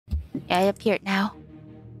Yeah, I appeared now.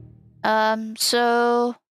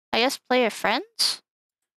 So I guess play with friends?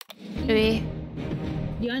 Do we?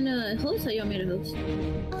 You wanna host or you want me to host?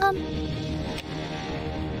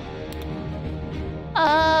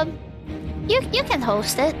 You can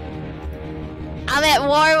host it. I'm at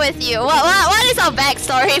war with you. What is our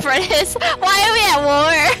backstory for this? Why are we at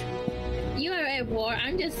war? You are at war.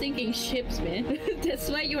 I'm just sinking ships, man. That's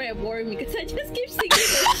why you're at war with me, because I just keep sinking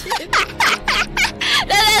ships.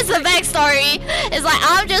 That's the backstory. It's like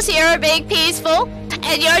I'm just here being peaceful,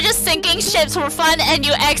 and you're just sinking ships for fun, and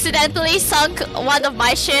you accidentally sunk one of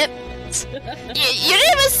my ships. You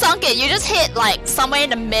didn't even sunk it. You just hit like somewhere in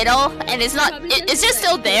the middle, and it's not. It's just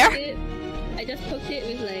still there. I just poked it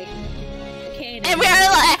with like. And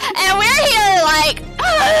we're here like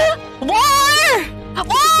war.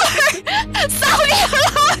 Stop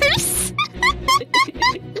yours.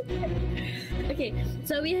 Okay,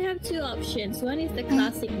 so we have two options. One is the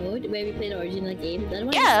classic mode where we play the original game. The other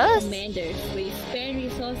one is commanders, where you spend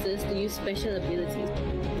resources to use special abilities.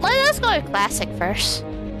 Let's go with classic first.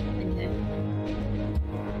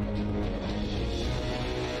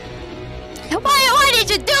 Why did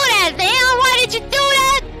you do that, man? Why did you do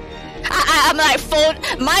that? I'm like,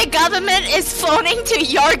 my government is phoning to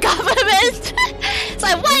your government. It's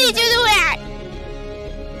like, why did you do that?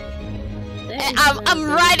 I'm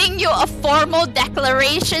writing you a formal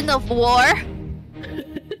declaration of war.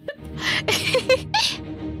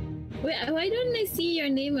 Wait, why don't I see your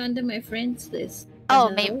name under my friends list? Oh,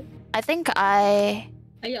 maybe. I think I...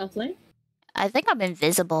 Are you offline? I think I'm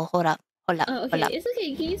invisible. Hold up. Oh, okay. It's okay.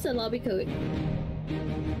 You can use the lobby code.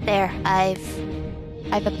 There, I've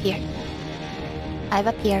appeared. I've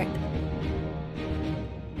appeared.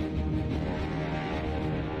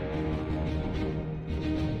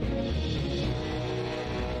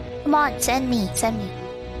 Come on, send me. I'm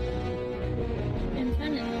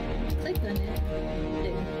trying to click on it.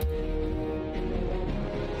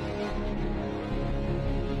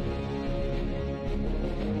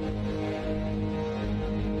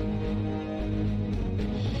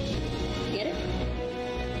 Get it?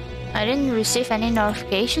 I didn't receive any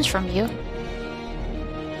notifications from you.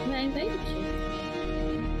 I invited you.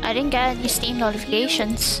 I didn't get any Steam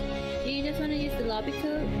notifications. Do you just want to use the lobby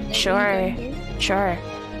code? Sure. Sure.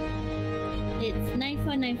 It's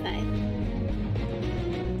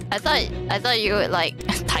 9495. I thought you would like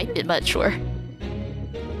type it, but sure.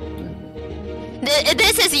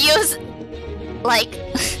 This is you, like,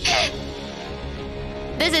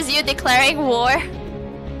 this is you declaring war.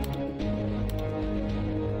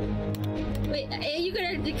 Wait, are you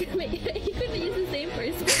gonna use the same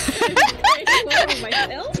person?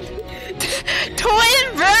 Myself?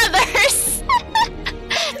 Twin brothers.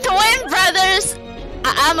 Twin brothers.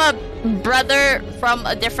 I'm a brother from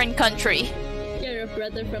a different country. You're a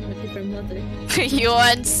brother from a different mother.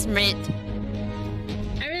 Yuan Smith.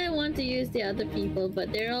 I really want to use the other people,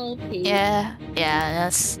 but they're all paid. Yeah,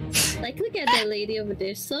 that's... Like, look at that lady over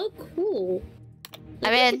there. So cool.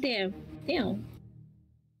 Look I mean... Damn.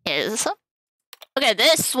 Yes. Look at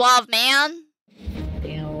this suave man.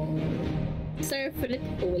 Damn. Sir Philip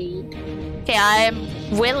Wade. Okay, I'm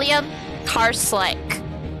William Karslake.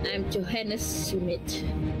 I'm Johannes Schmidt.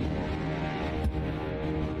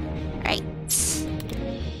 Right.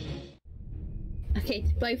 Okay,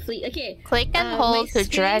 by fleet. Okay. Click and hold to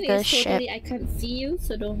drag a ship. Totally, I can't see you,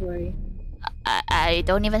 so don't worry. I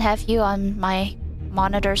don't even have you on my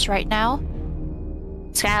monitors right now.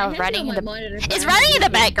 It's kind of running in the... It's running in the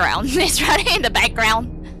background. It's running in the background.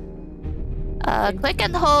 Click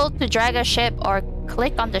and hold to drag a ship, or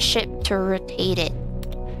click on the ship to rotate it.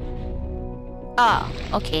 Oh,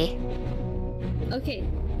 okay. Okay.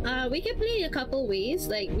 We can play a couple ways.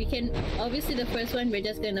 Like, we can... Obviously, the first one, we're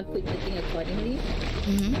just gonna put the thing accordingly.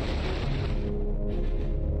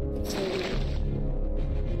 So...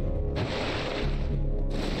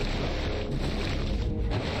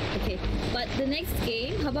 Okay. But the next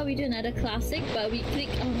game, how about we do another classic, but we click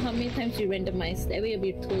on how many times we randomize. That way it'll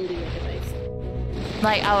be totally randomized.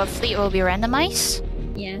 Like, our fleet will be randomized?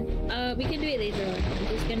 Yeah. We can do it later on. I'm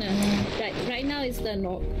just gonna... Right now it's the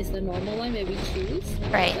normal one where we choose.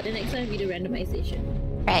 Right. But the next one we do randomization.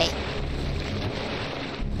 Right.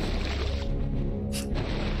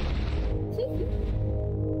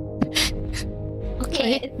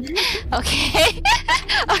 Okay. Okay.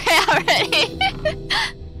 Okay, I'm ready.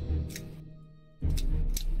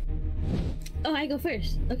 Oh, I go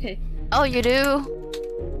first. Okay. Oh, you do?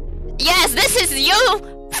 Yes, this is you!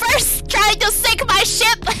 First trying to sink my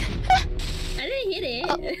ship! I didn't hit it.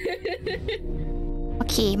 Oh.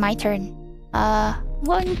 Okay, my turn.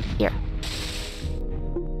 One here.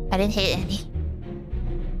 I didn't hit any.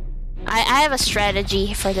 I have a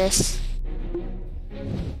strategy for this.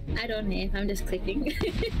 I don't know. I'm just clicking.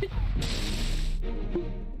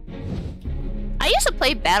 I used to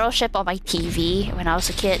play Battleship on my TV when I was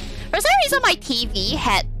a kid. For some reason, my TV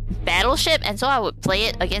had Battleship, and so I would play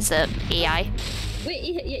it against the AI. Wait,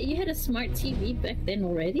 you had a smart TV back then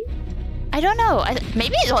already? I don't know.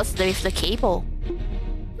 Maybe it was with the cable.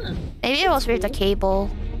 Huh. Maybe it was with the cable.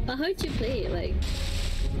 But how'd you play it?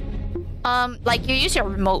 Like you use your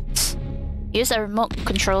remote. Use a remote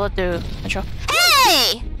controller to control.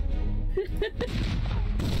 Hey!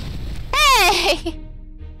 Hey!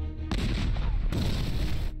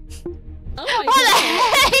 Oh my what god! The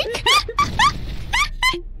heck?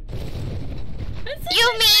 You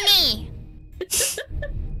meanie!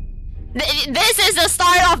 This is the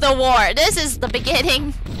start of the war. This is the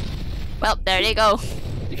beginning. Well, there they go.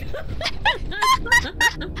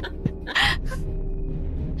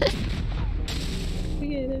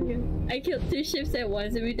 Okay, there we go. I killed 2 ships at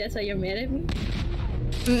once. Maybe that's why you're mad at me.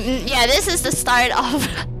 Yeah, this is the start of.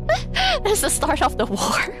 This is the start of the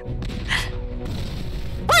war.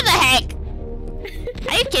 What the heck?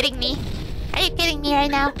 Are you kidding me? Are you kidding me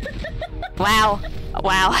right now? Wow.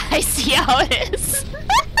 Wow, I see how it is.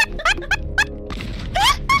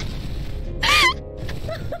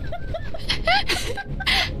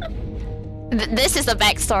 This is the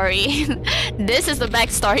backstory. This is the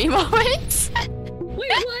backstory moment.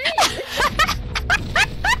 Wait, what?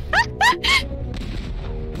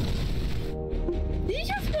 Did you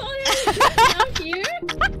just call it down here?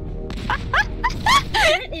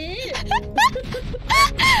 That is.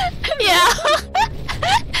 Yeah.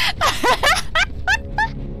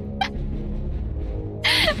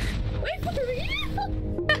 Wait, for real?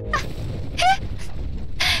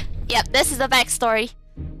 Yep, this is the backstory.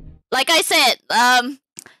 Like I said,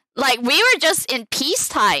 like we were just in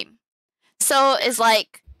peacetime, so it's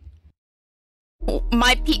like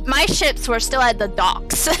my ships were still at the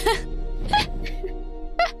docks.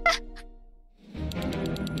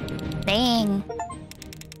 Dang.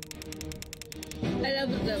 I love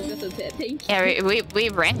the thank you. Yeah, we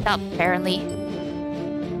ranked up apparently.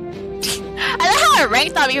 I love how I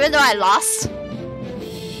ranked up even though I lost.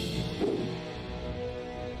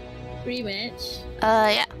 Rematch.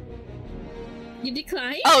 Yeah. You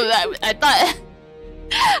declined? Oh, I thought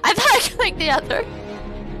I clicked the other.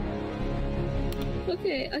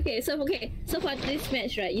 Okay. So for this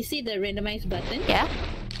match, right? You see the randomize button? Yeah.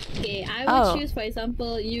 Okay, I would choose, for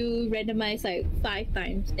example, you randomize like 5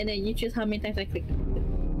 times, and then you choose how many times I click.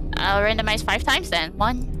 I'll randomize 5 times then.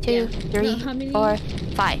 1, 2, 3, 4,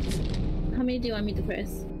 5. How many do you want me to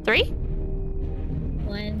press? 3?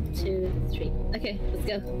 1, 2, 3. Okay, let's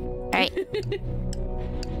go. Alright.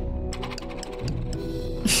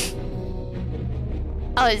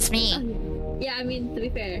 Oh, it's me. Yeah, I mean, to be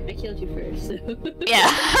fair, I killed you first, so...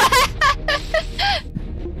 Yeah.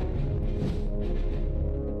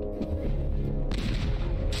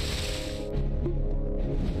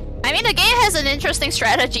 I mean, the game has an interesting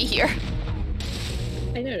strategy here.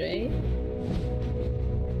 I know, right?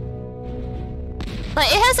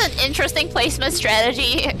 Like, it has an interesting placement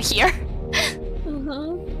strategy here.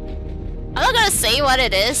 I'm not gonna say what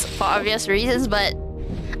it is for obvious reasons, but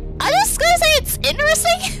I'm just gonna say it's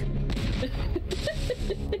interesting.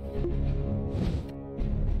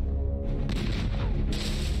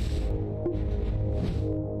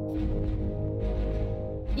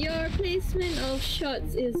 Your placement of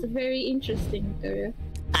shots is very interesting, Victoria.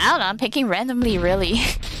 I don't know, I'm picking randomly, really.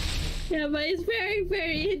 Yeah, but it's very,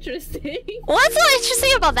 very interesting. What's so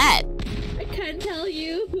interesting about that? I can't tell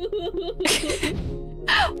you.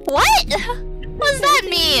 What? What does that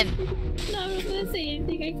mean? No, I'm not gonna say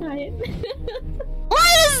anything, I can't.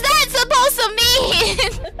 What is that supposed to mean?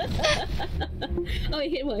 Oh, I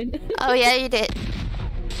hit one. Oh yeah, you did.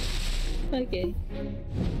 Okay.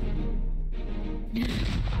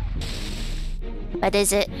 But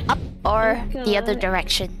is it up or the other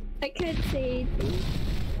direction? I can't say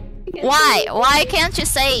anything. Why? Why can't you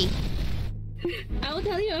say? I will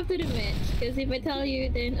tell you after the match, because if I tell you,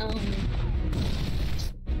 then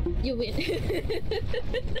you win.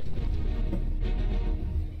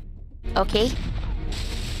 Okay.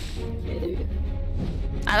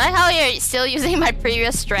 I like how you're still using my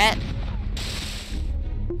previous strat.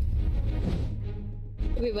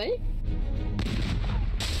 Wait, what?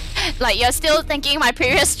 Like, you're still thinking my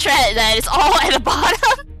previous strat that it's all at the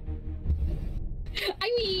bottom?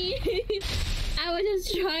 I mean, I was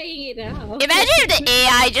just trying it out. Imagine if the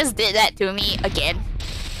AI just did that to me again.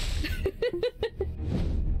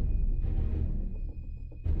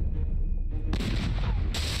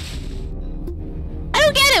 I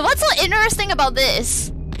don't get it. What's so interesting about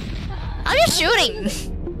this? I'm just shooting.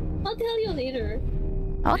 I'll tell you later.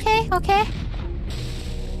 Okay, okay.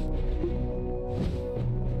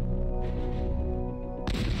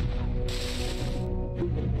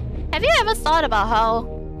 Have you ever thought about how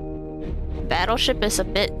Battleship is a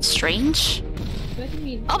bit strange? What do you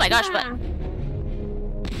mean? Oh my gosh, but...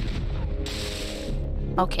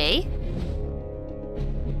 Okay.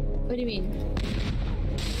 What do you mean?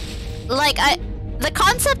 Like, the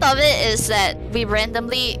concept of it is that we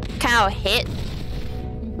randomly kind of hit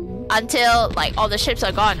until, like, all the ships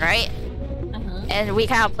are gone, right? And we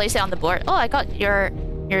kind of place it on the board. Oh, I got your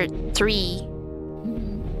 3.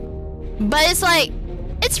 But it's like,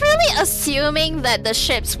 it's really assuming that the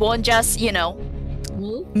ships won't just, you know,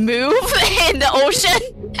 move in the ocean.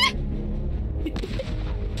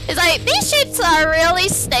 It's like, these ships are really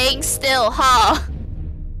staying still, huh?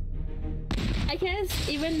 I guess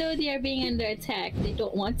even though they are being under attack, they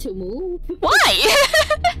don't want to move. Why?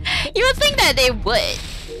 You would think that they would.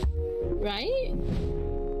 Right?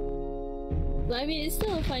 Well, I mean, it's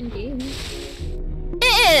still a fun game.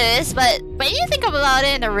 It is, but when you think about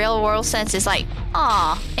it in a real world sense, it's like,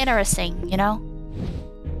 ah, interesting, you know?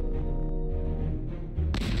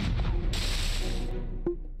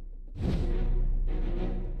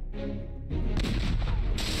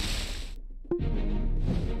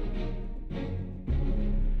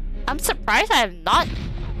 I'm surprised I have not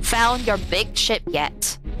found your big ship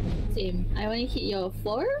yet. Same. I only hit your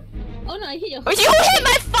 4? Oh no, I hit your 5. You hit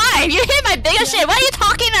my 5! You hit my bigger ship! What are you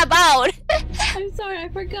talking about? I'm sorry, I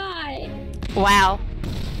forgot. Wow.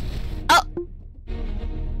 Oh.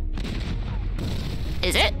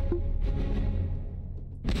 Is it?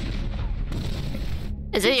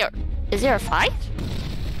 Is it your 5?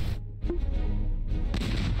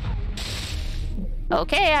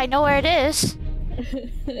 Okay, I know where it is.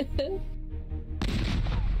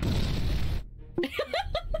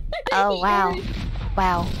 Oh wow.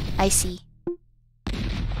 Wow, I see.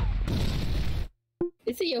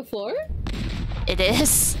 Is it your 4? It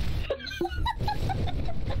is.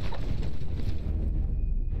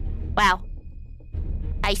 Wow.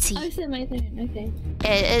 I see. Oh, it's my turn, okay.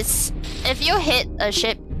 It's... If you hit a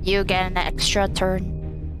ship, you get an extra turn.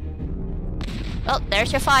 Oh,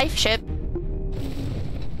 there's your 5 ship.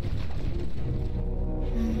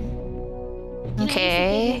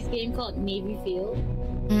 Okay. This game called Navy Field.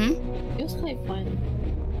 It was quite fun.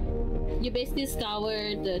 You basically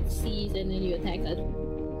scour the seas and then you attack that.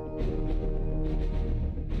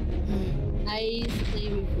 I used to play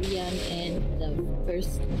with Rian and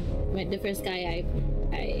the first guy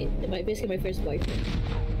basically my first boyfriend.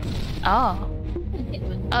 Oh. I hit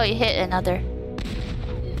one. Oh, you hit another.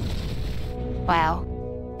 Yeah. Wow.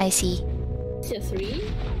 I see. It's your 3? Is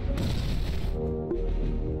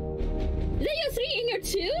that your 3 and your 2?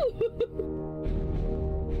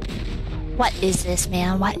 What is this,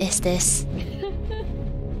 man? What is this?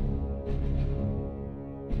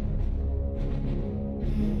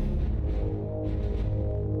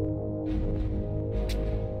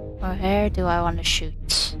 Where do I want to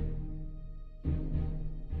shoot?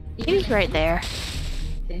 He's right there.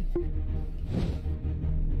 Okay.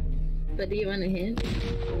 But do you want to hit?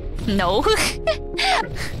 No.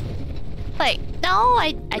 Like, no,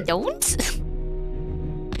 I don't.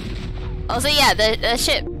 Also, yeah, the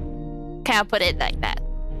ship can't put it like that.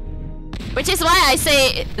 Which is why I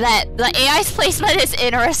say that the AI's placement is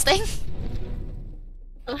interesting.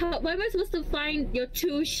 Why am I supposed to find your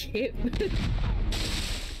 2 ship?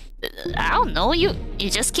 I don't know, you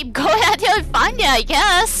just keep going until you find it, I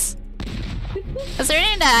guess.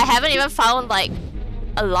 Considering that I haven't even found, like,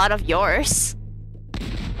 a lot of yours.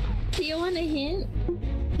 Do you want a hint?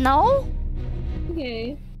 No?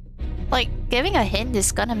 Okay. Like, giving a hint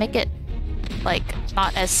is gonna make it, like,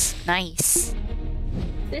 not as nice.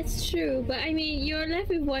 That's true, but I mean, you're left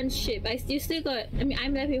with 1 ship. You still got... I mean,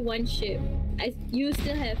 I'm left with 1 ship. You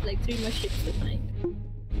still have, like, 3 more ships to find.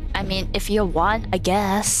 I mean, if you want, I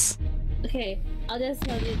guess. Okay, I'll just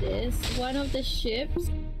tell you this. One of the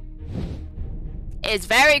ships... It's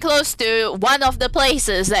very close to one of the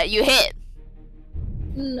places that you hit.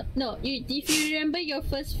 No, if you remember your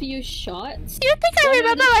first few shots... You think I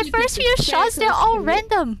remember my first few shots? They're all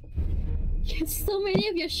random. So many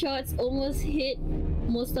of your shots almost hit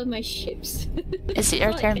most of my ships. Is it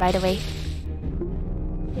your turn, by the way?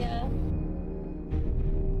 Yeah.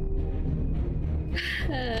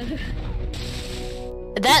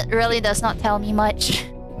 That really does not tell me much.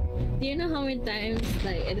 Do you know how many times,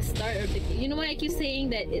 like, at the start of the game, you know why I keep saying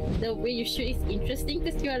that the way you shoot is interesting?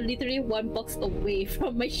 Because you are literally 1 box away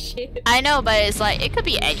from my ship. I know, but it's like, it could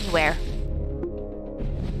be anywhere.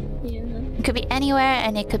 Yeah. It could be anywhere,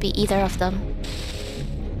 and it could be either of them.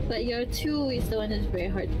 But your 2 is the one that's very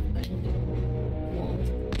hard to find.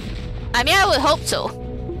 I mean, I would hope so.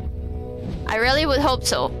 I really would hope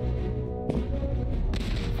so.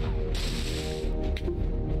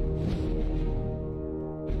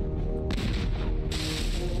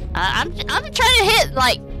 I'm trying to hit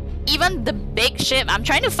like even the big ship. I'm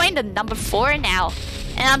trying to find the number 4 now,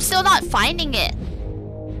 and I'm still not finding it.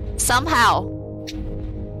 Somehow.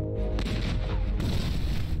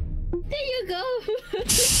 There you go.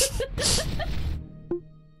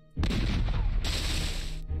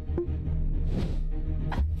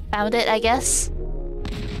 Found it, I guess.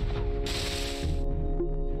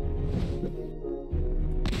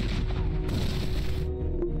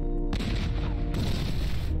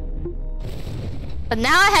 But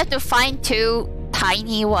now I have to find 2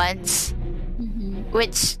 tiny ones,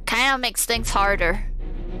 which kind of makes things harder.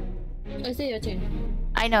 Oh, is it your turn?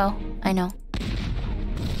 I know.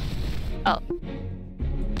 Oh.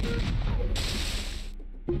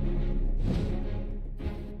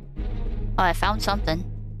 Oh, I found something.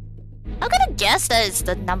 I'm gonna guess that it's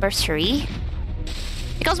the number 3.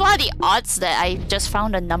 Because what are the odds that I just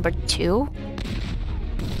found a number 2?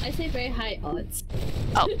 I say very high odds.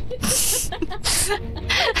 Oh.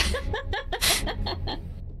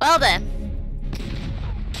 Well then.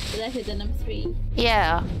 Did I hit the number 3?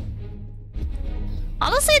 Yeah.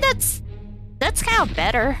 Honestly, that's kind of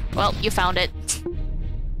better. Well, you found it.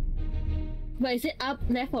 But is it up,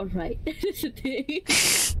 left, or right? That's the thing.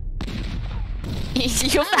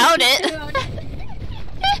 You found it.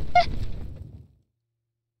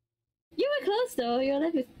 You were close though. You're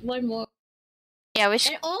left with 1 more. Yeah, which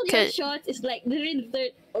and all your shots is like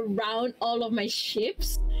literally around all of my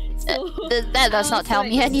ships. So that does not tell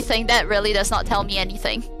me anything. That really does not tell me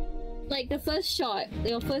anything. Like the first shot,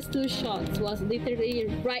 your first 2 shots was literally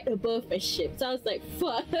right above a ship. So I was like,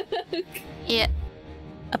 fuck. Yeah.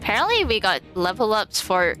 Apparently we got level ups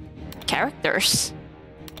for characters.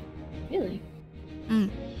 Really?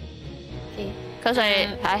 Okay. Because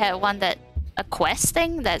I had one that a quest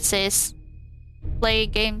thing that says play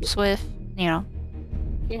games with, you know.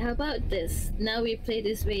 Okay, how about this? Now we play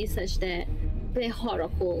this way such that play hot or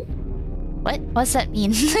cold. What's that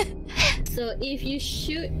mean? So if you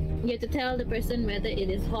shoot, you have to tell the person whether it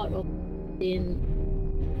is hot or in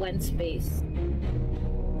 1 space.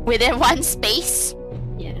 Within 1 space?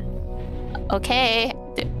 Yeah. Okay.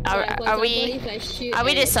 Are we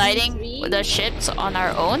deciding the ships on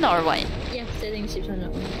our own or what? Yeah, setting ships on our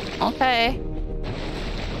own. Okay.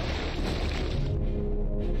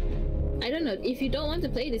 I don't know. If you don't want to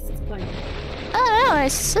play this, it's fine. Oh no,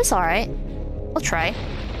 it's alright. We'll try.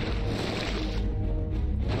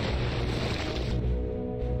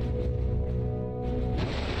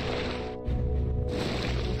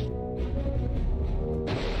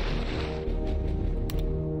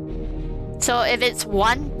 So if it's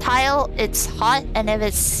 1 tile, it's hot, and if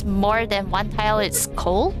it's more than 1 tile, it's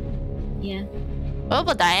cold? Yeah. What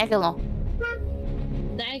about diagonal?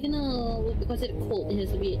 Diagonal, because it's cold, it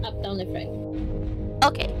has to be up, down, left, right.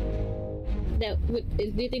 Okay. Do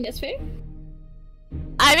you think that's fair?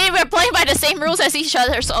 I mean, we're playing by the same rules as each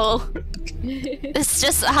other, so... it's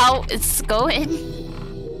just how it's going.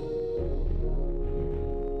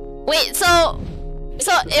 Wait, so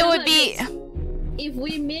it would be... If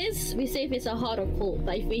we miss, we say if it's a hot or cold.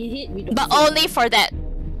 But if we hit, we don't. But only for that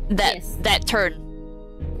turn.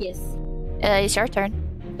 Yes. It's your turn.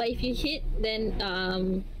 But if you hit, then I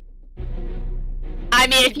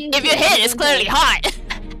mean, if you hit, it's clearly hot.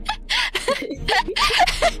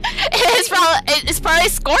 it's probably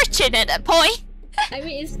scorching at that point. I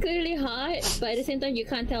mean, it's clearly hot, but at the same time, you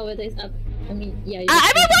can't tell whether it's up. I mean, yeah.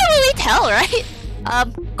 I mean, what will we tell, right?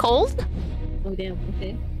 Cold. Oh damn.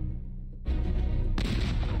 Okay.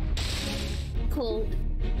 Cold.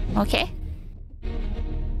 Okay.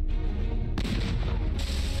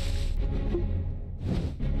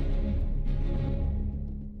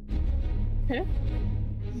 Hello?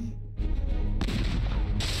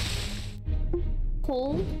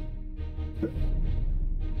 Cold?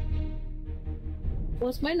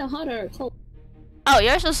 Was mine a hot or a cold? Oh,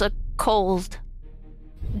 yours was a cold.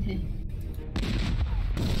 Okay.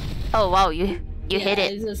 Oh wow, you hit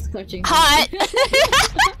it. It's just scorching. Hot!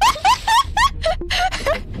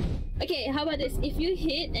 Okay, how about this? If you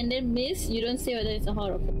hit and then miss, you don't say whether it's a hot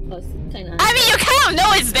or cold, because it's kinda... I mean, you kind of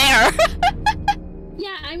know it's there!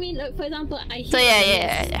 Yeah, I mean, like, for example, I hit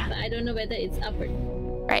yeah. but I don't know whether it's up or...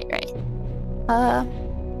 Right.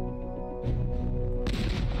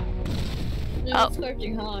 No, it's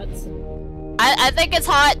scorching hot. I think it's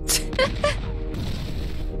hot.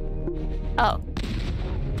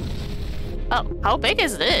 Oh, how big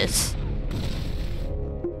is this?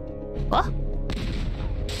 What?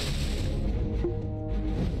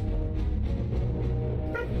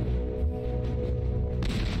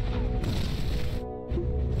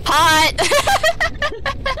 Hot!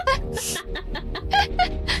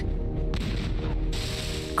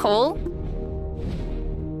 Cool?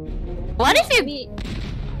 What if you...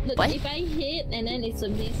 Look, what? If I hit and then it's a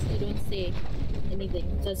miss, you don't say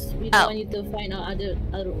anything. Just we don't want you to find our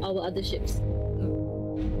other ships.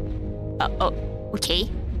 Oh, okay.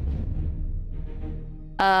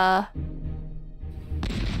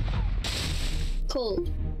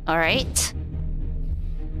 Cold. Alright.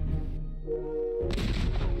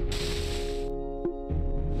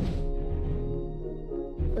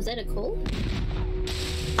 Was that a cold?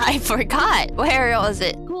 I forgot. Where was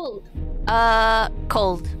it? Cold.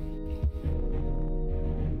 Cold.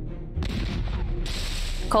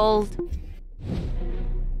 Cold.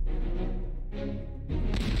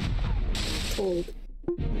 Cold.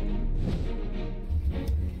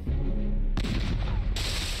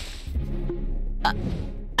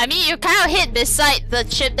 I mean, you kind of hit beside the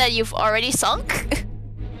ship that you've already sunk.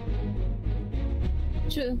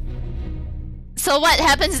 True. So what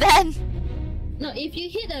happens then? No, if you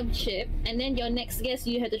hit a ship and then your next guess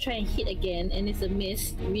you have to try and hit again and it's a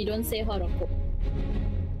miss, we don't say hot or cold.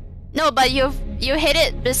 No, but you hit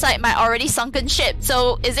it beside my already sunken ship.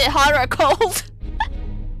 So is it hot or cold?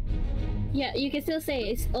 Yeah, you can still say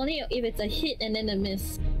it's only if it's a hit and then a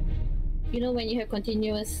miss. You know when you have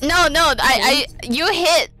continuous. No, you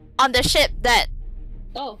hit on the ship that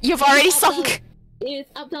you've already sunk. Down, it's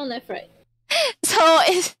up, down, left, right. So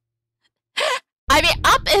it's... I mean,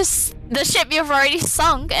 up is the ship you've already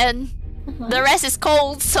sunk, and the rest is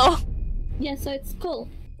cold, so... Yeah, so it's cold.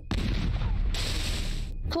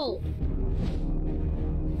 Cold.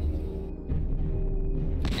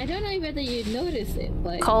 I don't know whether you notice it,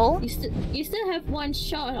 but... Cold? You still have one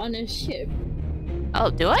shot on a ship. Oh,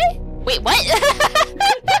 do I? Wait, what?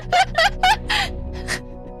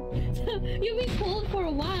 You've been cold for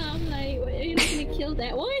a while, I'm like, are you not gonna kill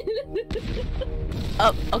that one?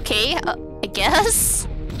 Okay, I guess.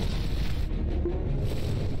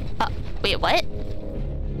 Wait, what?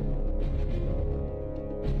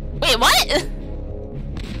 Wait, what?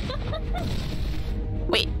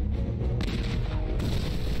 Wait.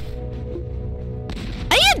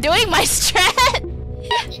 Are you doing my strat?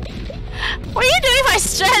 Were you doing my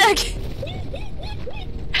strat again?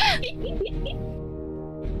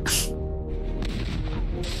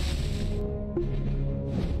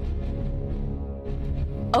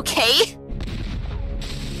 Okay.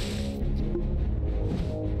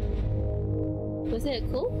 Was it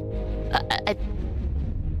cool?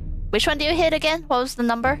 Which one do you hit again? What was the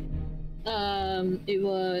number? It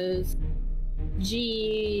was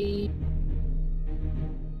G.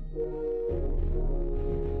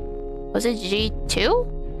 Was it G2?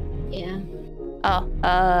 Yeah.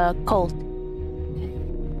 Oh, cold.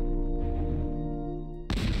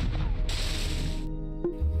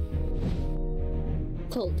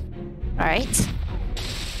 Cold. Alright.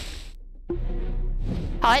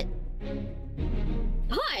 Hot?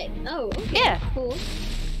 Hot! Oh, okay. Yeah. Cool.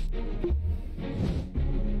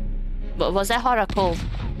 But was that hot or cold?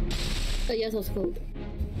 Oh, yes, it was cold.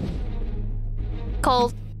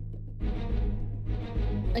 Cold.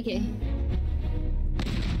 Okay.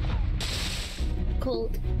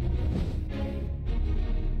 Cold.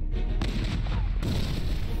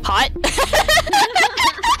 Hot?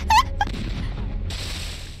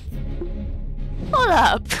 Hold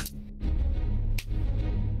up.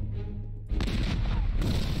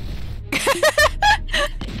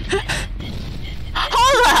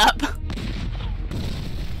 Hold up.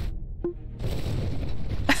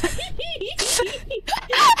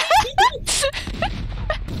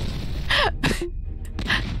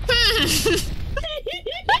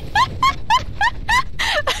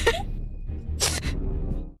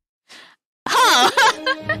 Huh?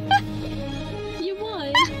 You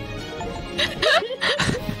won.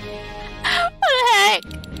 What the heck?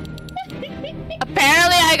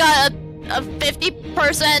 Apparently I got a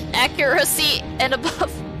 50% accuracy and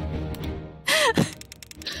above.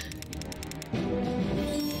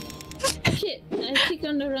 Shit, I clicked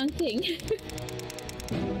on the wrong thing.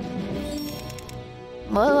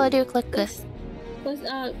 What do you click this? What's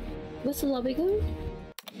the lobby code?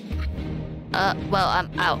 Well, I'm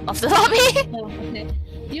out of the lobby. Oh, okay.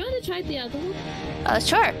 Do you want to try the other one?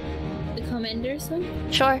 Sure. The commander's one?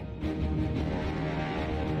 Sure.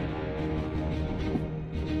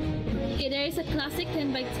 Okay, there is a classic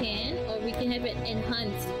 10x10, or we can have it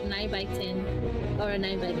enhanced 9x10, or a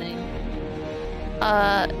 9x9.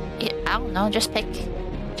 Yeah, I don't know. Just pick.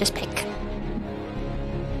 Just pick.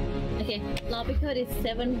 Okay, Okay, lobby code is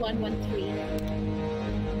 7113.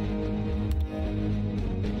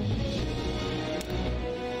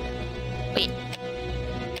 Wait.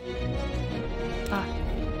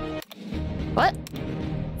 What?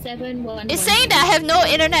 7113. It's saying that I have no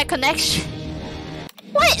internet connection.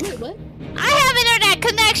 What? Wait, what? I have internet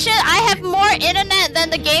connection. I have more internet than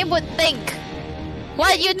the game would think.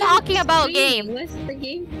 What are you talking about, game? What's the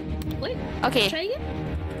game? What? Okay. Try again?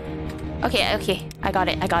 Okay. I got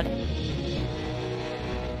it. I don't know.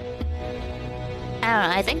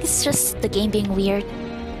 I think it's just the game being weird.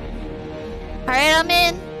 Alright, I'm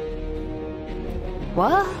in.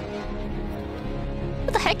 What?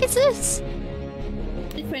 What the heck is this?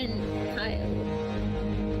 Different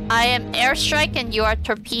tile. I am airstrike and you are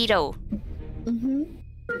torpedo.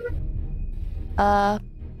 What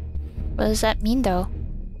does that mean though?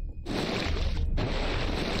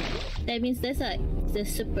 That means there's the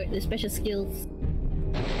special skills.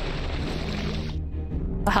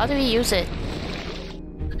 How do we use it?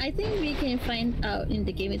 I think we can find out in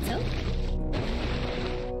the game itself.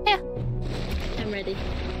 Yeah. I'm ready.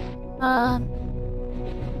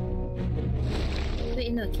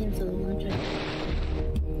 Wait, no, cancel. I'm trying.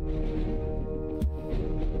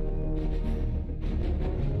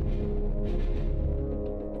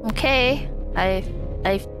 Okay, I've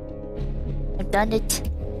done it.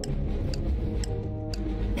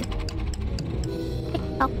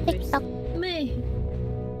 Tick tock. Me.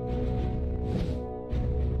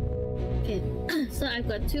 Okay, so I've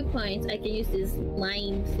got 2 points. I can use this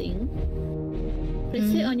line thing.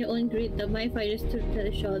 Place it on your own grid. The mine fires to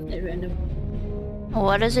teleshot at random.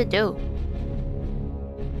 What does it do?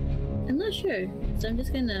 I'm not sure, so I'm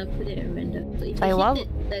just gonna put it at random. So if I you love hit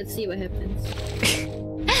it, let's see what happens.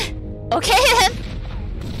 Okay then.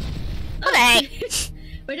 Okay.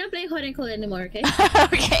 We're not playing hot and cold anymore, okay?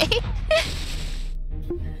 Okay.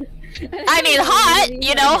 I mean hot,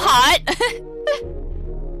 you know, hot.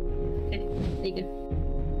 Okay, there you go.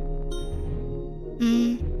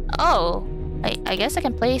 Oh. I guess I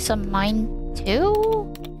can play some mine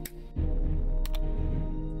too?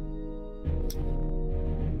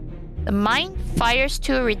 The mine fires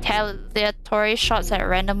 2 retaliatory shots at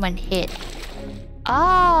random when hit.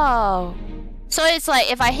 Oh. So it's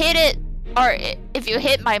like if I hit it, or if you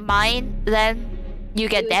hit my mine, then you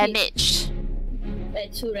get damaged.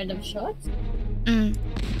 At 2 random shots? I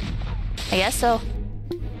guess so.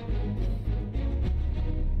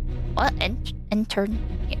 What? And turn?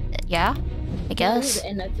 Yeah? I guess.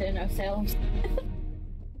 And not turn ourselves.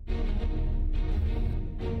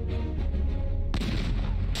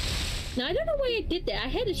 No, I don't know why I did that. I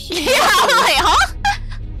had a shield. Yeah, I'm like, huh?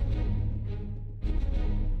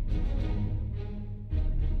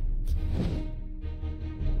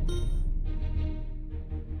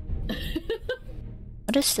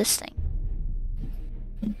 What is this thing?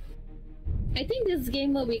 I think this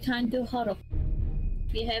game mode we can't do hot of.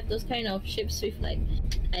 We have those kind of ships with like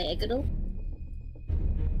diagonal.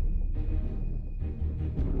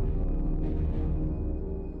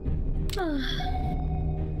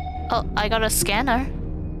 Oh, I got a scanner.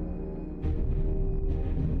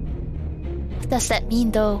 What does that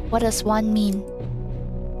mean though? What does 1 mean?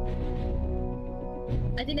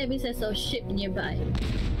 I think that means there's a ship nearby.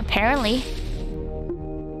 Apparently.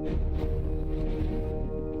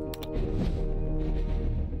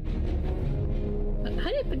 How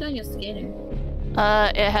do you put down your scanner?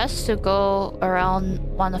 It has to go around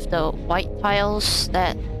one of the white tiles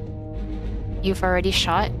that you've already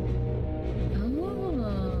shot.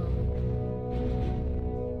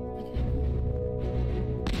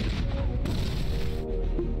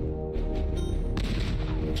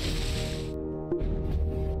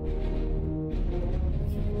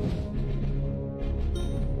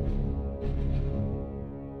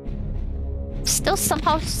 Still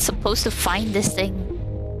somehow supposed to find this thing.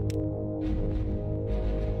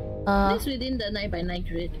 It's within the 9x9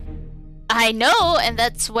 grid. I know, and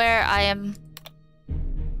that's where I am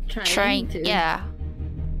trying to. Yeah.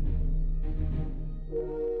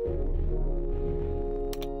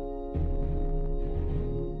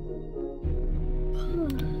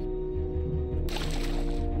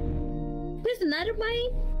 There's another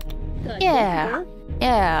mine? God, Yeah.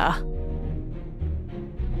 Yeah.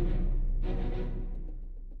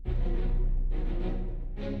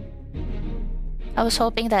 I was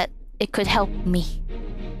hoping that it could help me.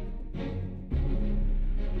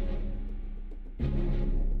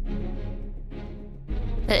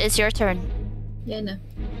 It's your turn. Yeah, no.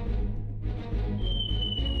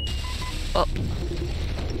 Oh.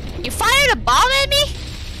 You fired a bomb at me?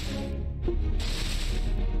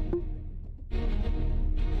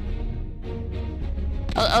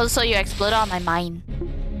 Oh, so you exploded on my mine.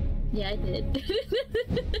 Yeah, I did.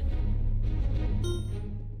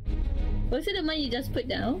 Was it the one you just put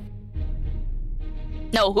down?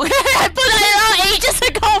 No, I put that out ages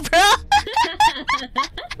ago, bro.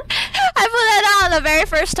 I put that out on the very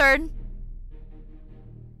first turn.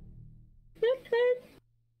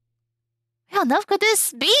 How enough could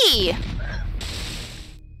this be?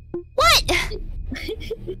 What?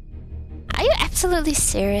 Are you absolutely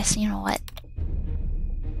serious? You know what?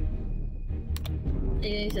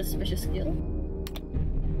 It is a special skill.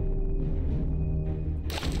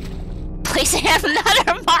 Placing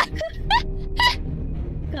another mark.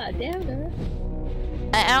 God damn, girl.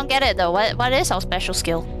 I don't get it though. What is our special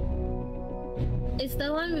skill? It's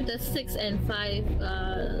the one with the 6 and 5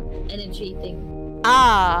 energy thing.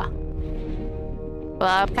 Ah. Well,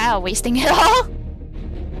 I'm kind of wasting it all.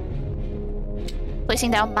 Placing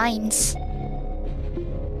down mines.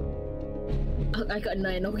 Oh, I got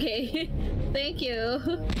 9, okay. Thank you.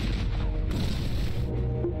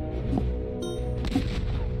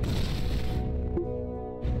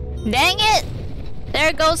 Dang it!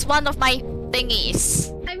 There goes one of my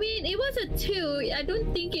thingies. I mean, it was a 2. I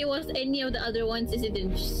don't think it was any of the other ones, is it? There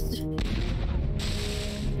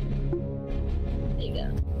you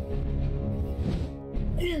go.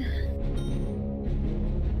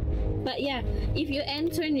 But yeah, if you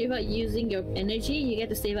end turn without using your energy, you get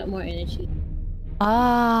to save up more energy.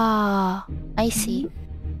 Ah, I see.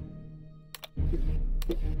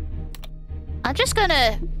 I'm just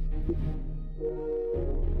gonna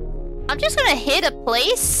hit a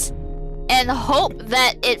place and hope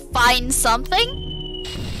that it finds something.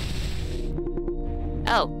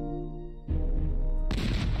 Oh.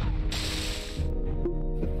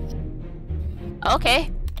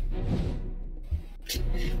 Okay.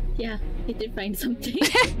 Yeah, it did find something.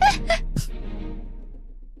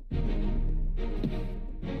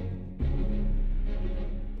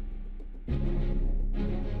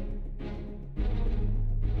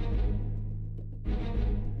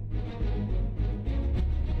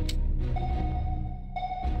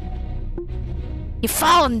 You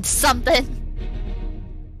found something.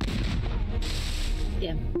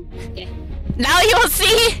 Yeah. Okay. Now you will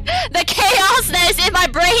see the chaos that is in my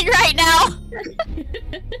brain right now.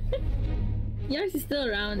 Yours is still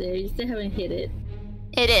around there. You still haven't hit it.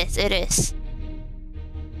 It is. It is.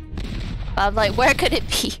 I'm like, where could it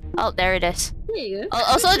be? Oh, there it is. There you go.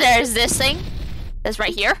 Also, there's this thing. That's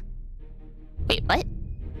right here. Wait, what?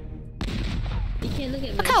 You can look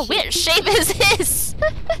at my What kind of weird shape is this?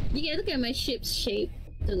 You can look at my ship's shape.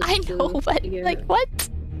 I know, but like what?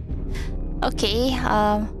 Okay,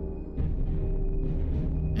 well,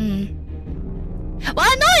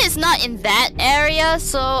 I know it's not in that area,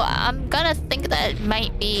 so I'm gonna think that it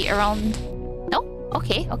might be around... No?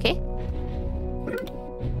 Okay, okay.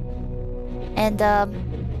 And,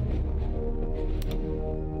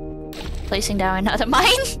 placing down another mine?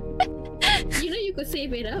 You know you could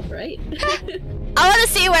save it up, right? I wanna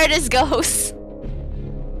see where this goes.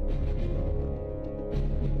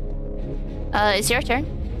 It's your turn.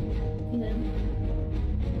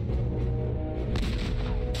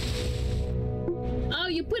 Oh,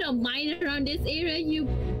 you put a mine around this area, you...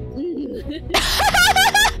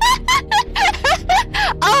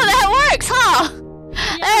 Oh, that works, huh?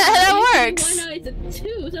 Yeah, that works. One out is a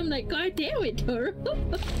 2, so I'm like, god damn it, Toro.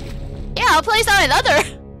 Yeah, I'll place down another.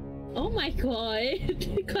 Oh my god.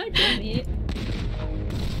 God damn it.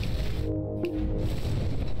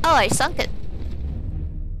 Oh, I sunk it.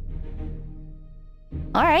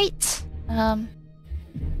 Alright. I'll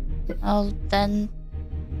then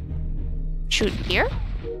shoot here.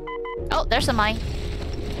 Oh, there's a mine.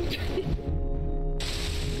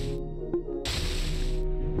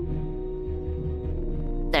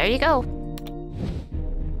 There you go.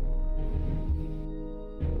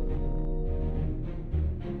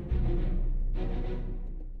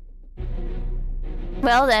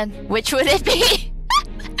 Well then, which would it be?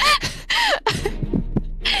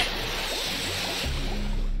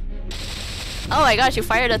 Oh my gosh, you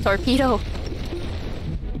fired a torpedo.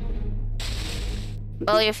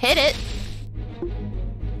 Well, you've hit it.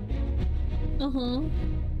 Uh-huh.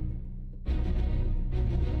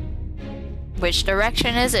 Which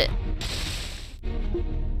direction is it?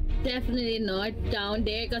 Definitely not down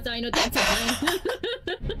there, because I know that's a mine.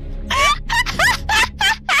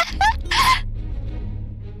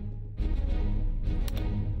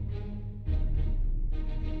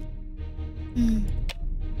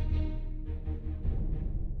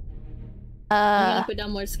 You gonna put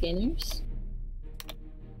down more scanners?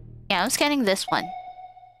 Yeah, I'm scanning this one.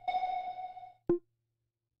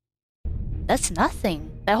 That's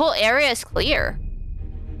nothing. That whole area is clear.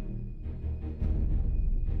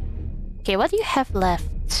 Okay, what do you have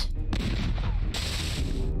left?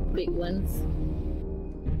 Big ones.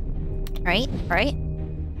 Right?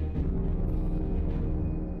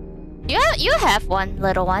 You have one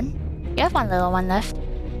little one. You have one little one left.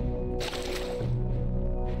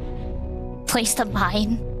 Place the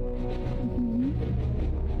mine.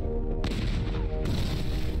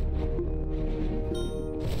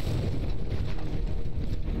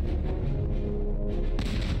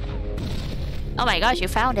 Oh my gosh, you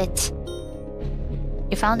found it.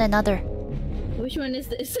 You found another. Which one is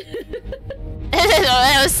this?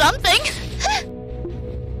 It was something.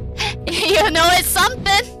 You know it's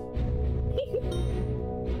something.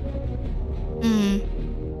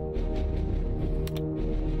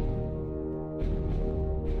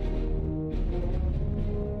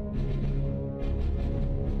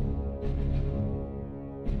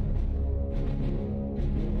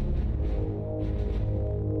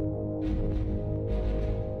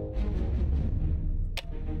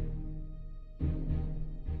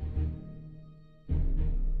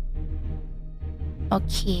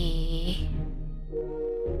 Okay.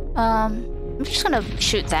 I'm just gonna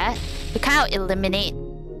shoot that to kind of eliminate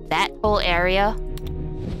that whole area.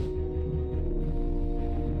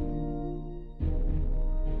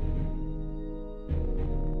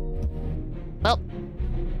 Well.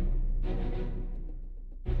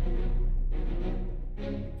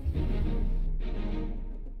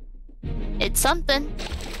 It's something.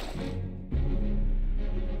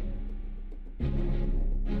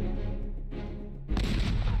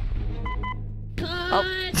 God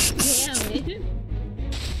damn it.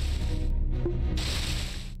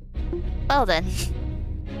 Well then.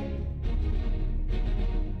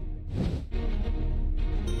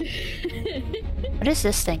 What is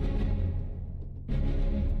this thing?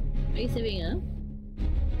 Are you saving up?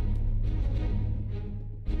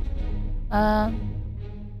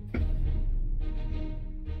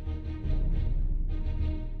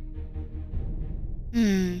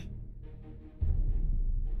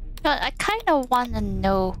 I kind of want to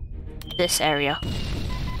know this area.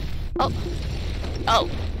 Oh.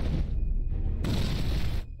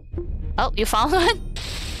 Oh, you found one?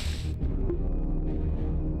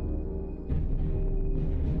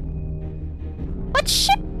 What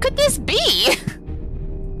ship could this be?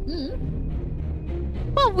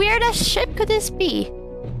 What weird-ass ship could this be?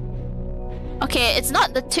 Okay, it's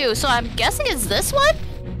not the 2, so I'm guessing it's this one?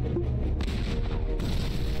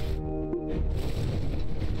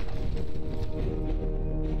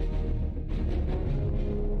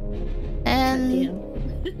 And...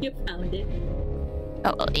 You found it.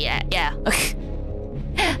 Oh, yeah.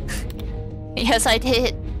 Yes, I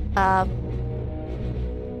did.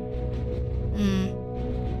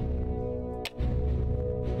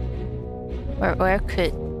 Where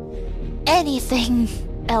could anything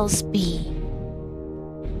else be?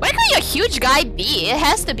 Where could a huge guy be? It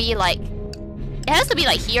has to be like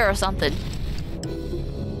here or something.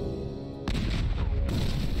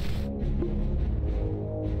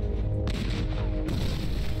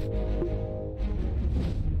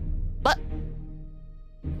 What?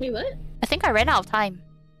 Wait, what? I think I ran out of time.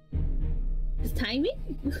 It's timing?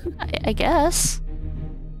 I guess.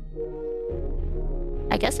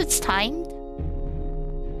 I guess it's timed.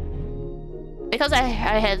 Because I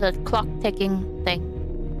had a clock ticking thing.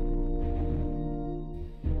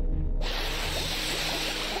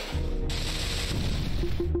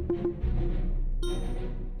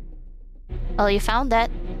 Oh, you found that.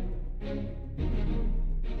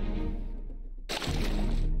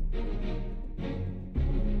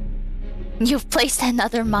 You've placed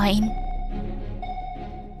another mine.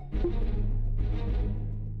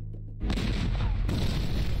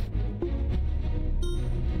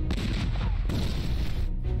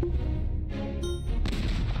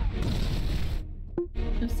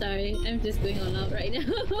 I'm sorry, I'm just going all out right now.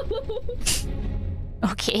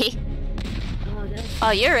 Okay. Oh, that's...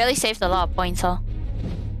 Oh, you really saved a lot of points, huh?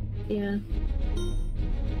 Yeah.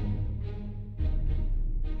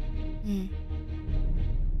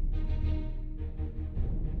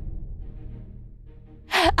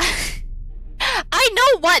 I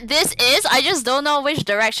know what this is, I just don't know which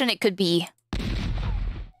direction it could be.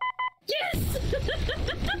 Yes!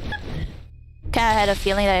 Kinda had a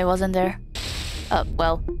feeling that it wasn't there.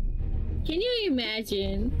 Well. Can you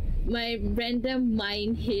imagine my random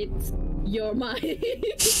mine hits your mine? Yeah,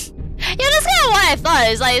 that's kind of what I thought.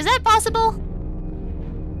 It's like, is that possible?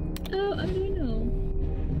 Oh, I don't know.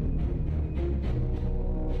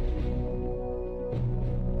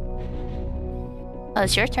 Oh,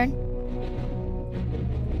 it's your turn.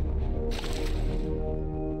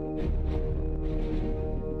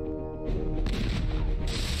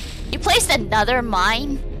 placed another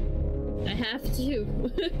mine? I have to.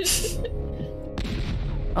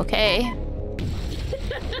 Okay.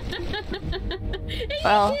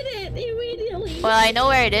 Well, you did it immediately. well, I know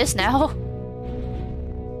where it is now.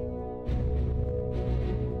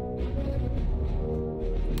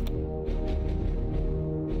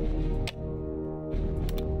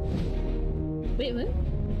 Wait, what?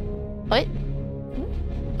 What?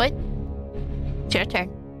 What? It's your turn.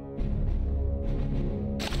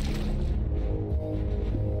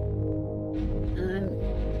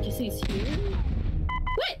 Guessing it's here.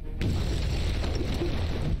 What?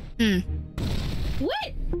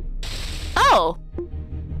 What? Oh!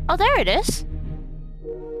 Oh, there it is.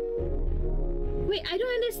 Wait, I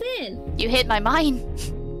don't understand. You hit my mine.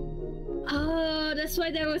 Oh, that's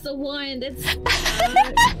why there was a one. That's.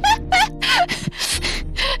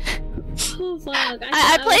 Oh fuck!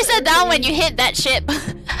 I placed it down when you hit that ship.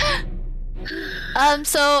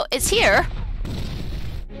 So it's here.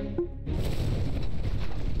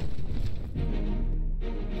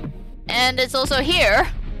 And it's also here.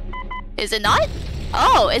 Is it not?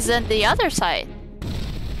 Oh, it's on the other side.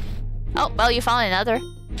 Oh, well, you found another.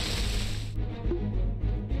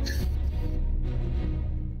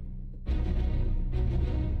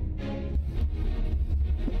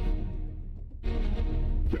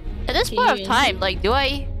 At this point of time, like, do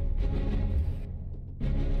I...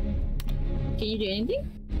 Can you do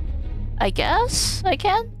anything? I guess I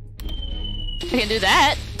can. I can do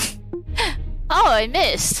that. Oh, I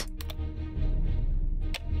missed.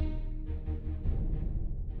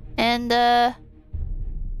 And,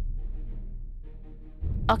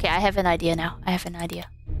 okay, I have an idea now. I have an idea.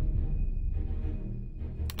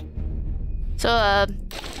 So,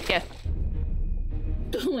 yeah.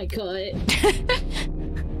 Oh my god.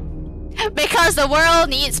 Because the world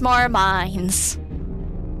needs more mines.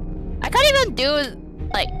 I can't even do,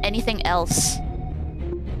 like, anything else.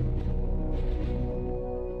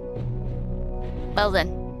 Well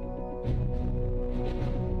then.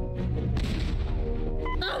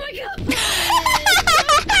 Oh my god!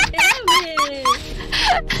 Damn it!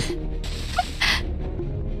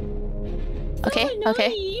 Okay, so okay.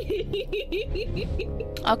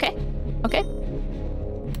 Okay, okay.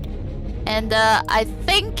 And I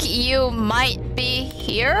think you might be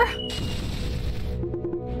here.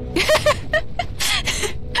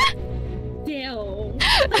 Damn.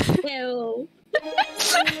 Damn.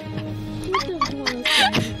 What the fuck?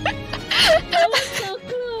 That was so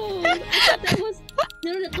close! I thought that was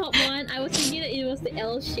the top one. I was thinking that it was the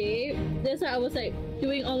L shape. That's why I was like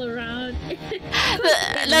doing all around.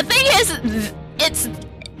 The thing is,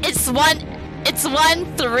 it's one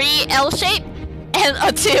 3 L shape and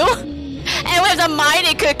a 2. And with the mine,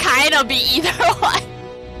 it could kind of be either one.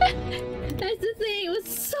 That's the thing. It was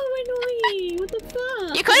so annoying. What the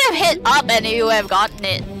fuck? You could have hit up and you would have gotten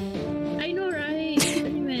it. I know, right?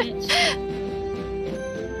 Pretty much.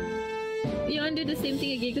 You want to do the same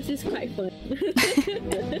thing again because it's quite fun.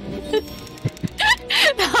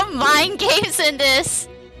 The mind games in this.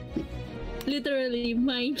 Literally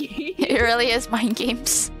mind game. It really is mind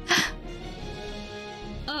games.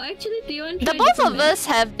 Oh, actually, do you want to try Both different of us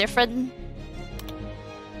have different.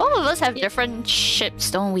 Both of us have different ships,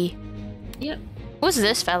 don't we? Yep. Who's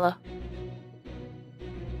this fella?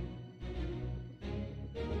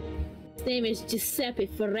 His name is Giuseppe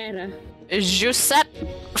Ferrera. Giuseppe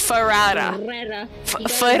Ferrara. Ferrera.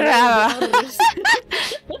 Ferrara.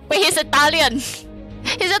 Wait, he's Italian.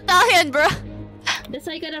 He's Italian, bro. That's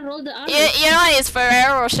why you gotta roll the R. You know, it's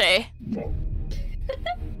Ferrero Rocher.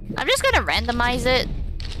 I'm just gonna randomize it.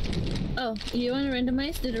 Oh, you want to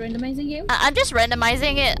randomize? Do the randomizing game? I'm just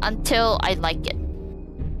randomizing it until I like it.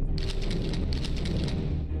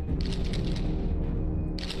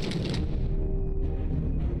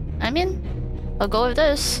 I mean, I'll go with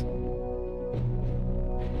this.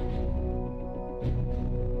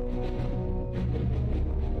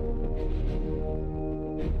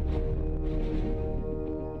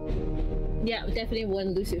 Yeah, definitely won't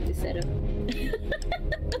lose with this setup.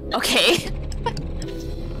 Okay.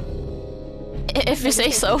 If you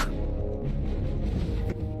say so.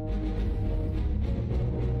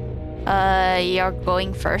 You're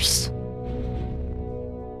going first.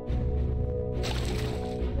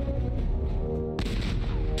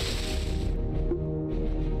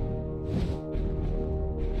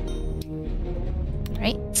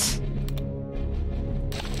 Right.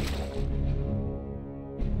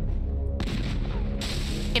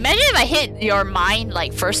 Imagine if I hit your mine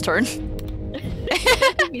like first turn.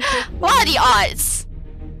 What are the odds?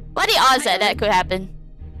 What are the odds that that could happen?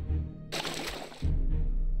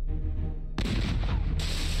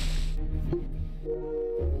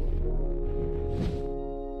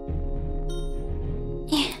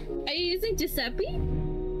 using Giuseppe?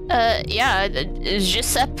 Yeah,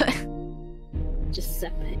 Giuseppe.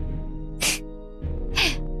 Giuseppe.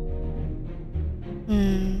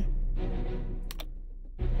 Hmm.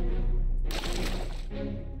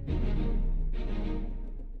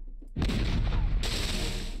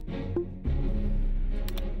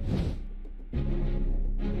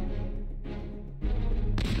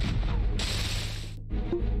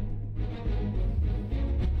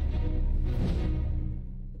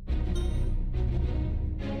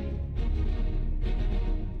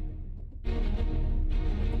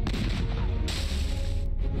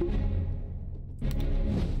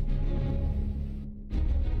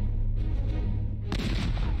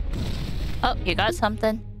 Oh, you got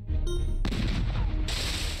something.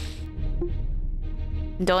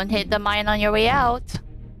 Don't hit the mine on your way out.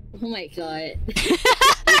 Oh my god.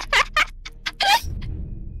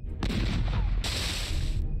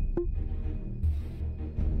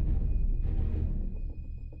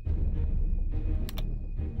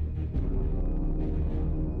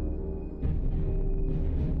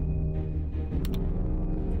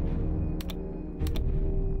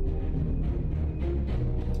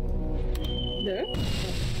 There?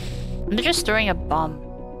 I'm just throwing a bomb.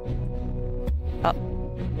 Oh.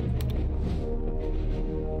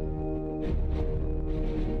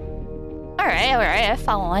 Alright, I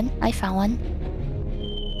found one.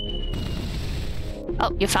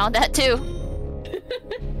 Oh, you found that too.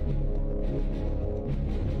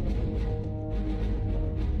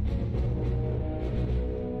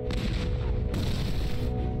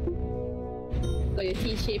 Got your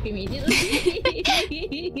T-shape immediately.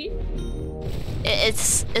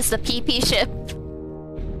 It's the PP ship.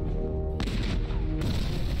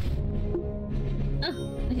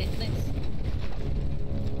 Oh, okay, nice.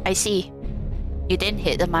 I see. You didn't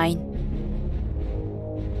hit the mine.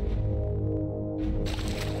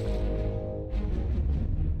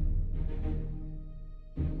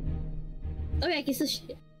 Okay, I can still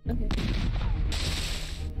shit. Okay.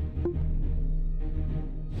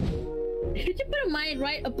 Did you put a mine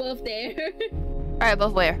right above there? Right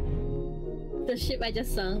above where? The ship I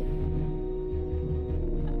just sunk.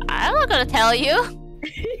 I'm not gonna tell you.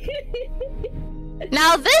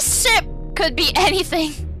 Now this ship could be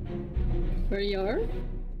anything. Where you are?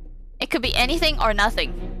 It could be anything or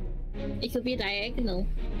nothing. It could be diagonal.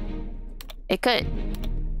 It could.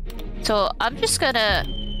 So I'm just gonna...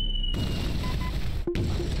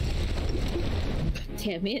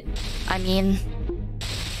 Damn it. I mean...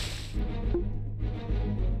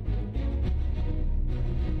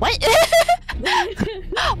 What?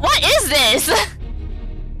 What is this?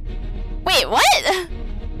 Wait, what?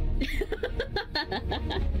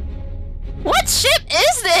 What ship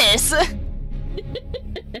is this?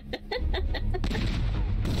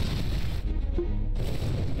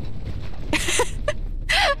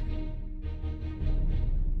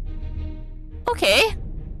 Okay.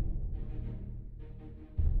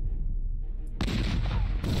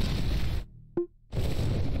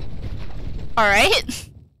 All right.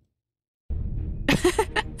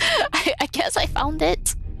 I guess I found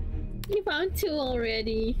it. You found two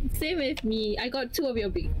already. Same with me. I got two of your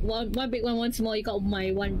big one big one, one small. You got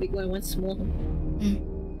my one big one, one small.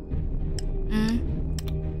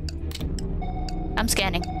 I'm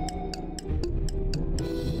scanning.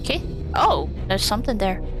 Okay. Oh, there's something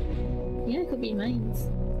there. Yeah, it could be mines.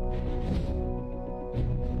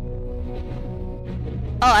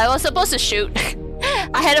 Oh, I was supposed to shoot.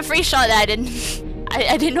 I had a free shot that I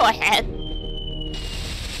didn't know I had.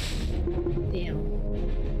 Damn.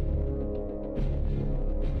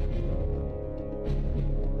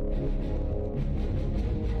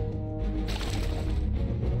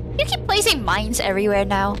 You keep placing mines everywhere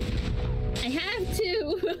now. I have to.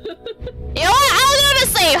 You know what? I'll do the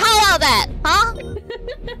same. How about that? Huh?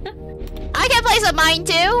 I can place a mine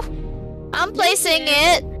too. I'm placing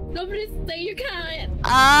it. Nobody say you can't.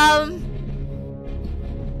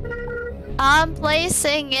 I'm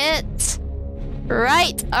placing it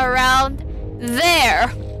right around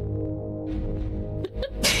there.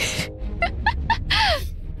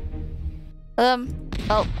 Oh.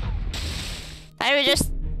 I would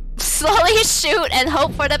just slowly shoot and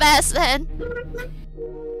hope for the best then.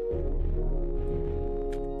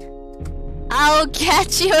 I'll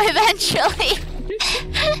catch you eventually.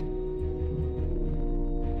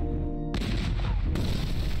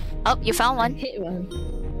 Oh, you found one. Hit one.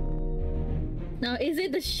 Now, is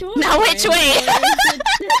it the short Now one, which way?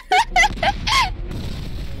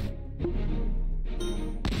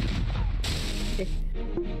 Okay.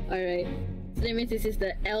 Alright. So that means this is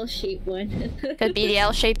the L-shaped one. Could be the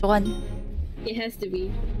L-shaped one. It has to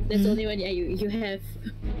be. That's the only one you have.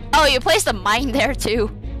 Oh, you placed a mine there too.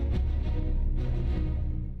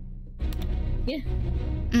 Yeah.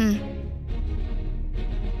 Mm.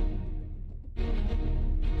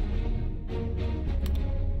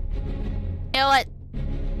 You know what?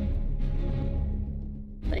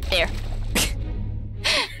 Like, There.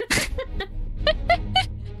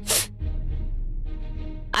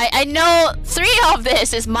 I know 3 of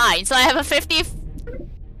this is mine, so I have a 50...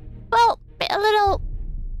 Well, a little...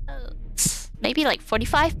 maybe like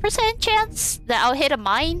 45% chance that I'll hit a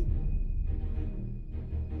mine.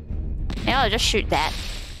 Yeah, I'll just shoot that.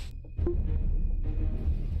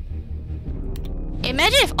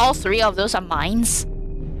 Imagine if all 3 of those are mines.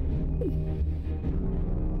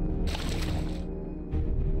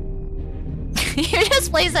 You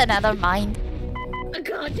just place another mine. oh,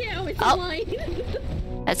 God damn, it's a mine.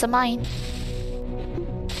 That's a mine.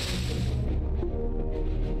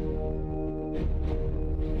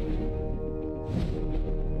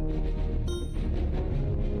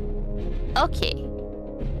 Okay.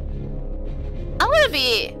 I'm gonna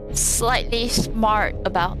be slightly smart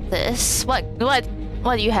about this. What do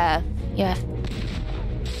you have? Yeah.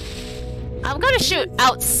 I'm gonna shoot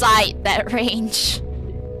outside that range.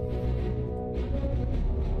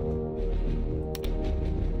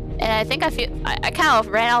 And I think I kind of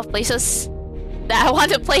ran out of places that I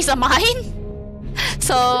want to place a mine.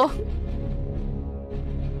 So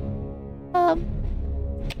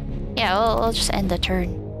yeah, we'll just end the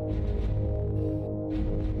turn.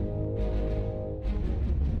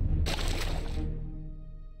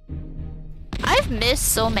 I've missed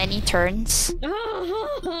so many turns.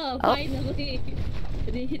 Oh, finally.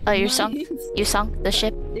 Oh, you sunk the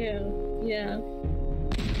ship? Yeah, yeah.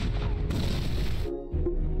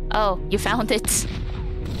 Oh, you found it.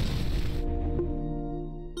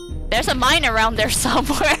 There's a mine around there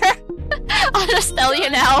somewhere. I'll just tell you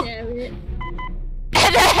now. Damn it.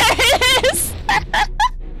 And there it is! At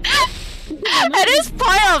this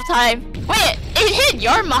point of time. Wait, it hit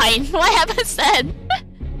your mine. What happens then?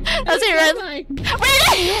 Does it run? Mine. Wait!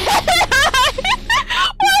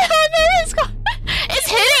 What on earth is going? It's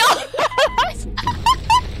hitting all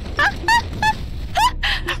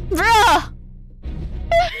Bruh!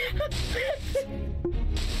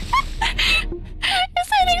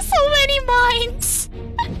 It's hitting so many mines!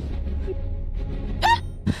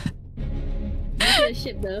 Look at the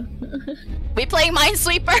ship though. We playing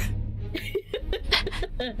Minesweeper?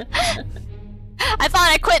 I thought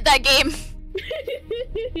I quit that game.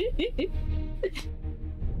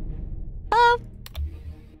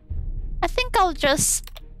 I think I'm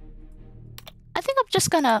just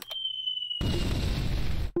gonna...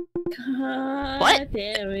 God What?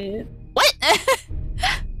 damn it. What?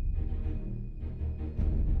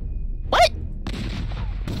 What?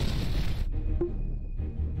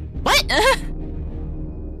 What?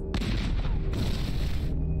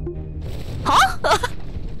 Huh?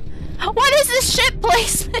 What is this ship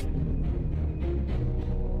placement?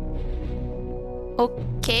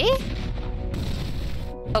 Okay.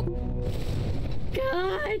 Oh.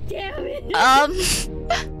 God damn it.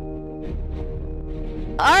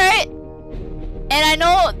 Alright. And I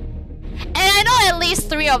know at least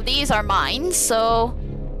 3 of these are mine, so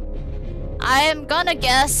I am gonna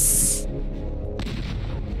guess.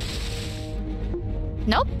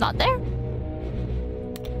 Nope, not there.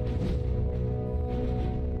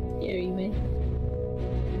 Scary, man.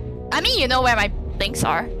 I mean, you know where my things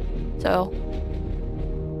are, so.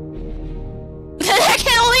 There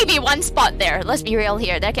can only be one spot there. Let's be real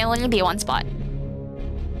here. There can only be one spot.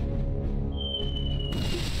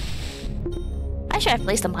 I should have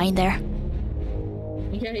placed a mine there.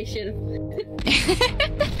 Yeah, you should have.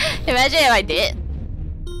 Imagine if I did.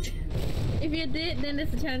 If you did, then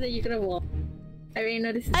there's a chance that you could have won. I already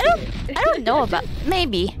know this is I don't know about...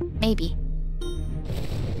 Maybe. Maybe.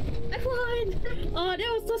 I won! Oh, that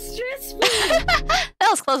was so stressful! That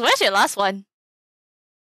was close. Where's your last one?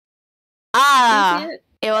 Ah!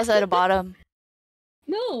 It was at the bottom.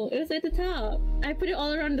 No, it was at the top. I put it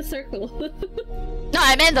all around the circle. No,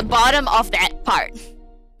 I meant the bottom of that part.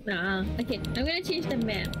 Nah. Okay, I'm gonna change the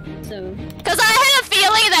map, so... Because I had a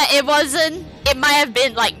feeling that it wasn't... It might have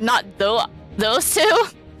been, like, not those two.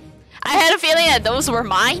 I had a feeling that those were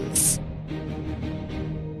mines.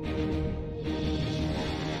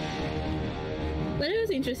 But it was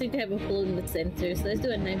interesting to have a hole in the center, so let's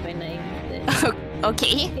do a 9x9 instead.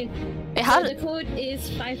 Okay. Okay. Wait, how So the code is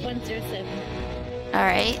 5107.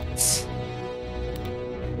 Alright.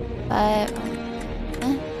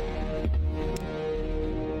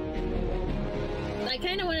 I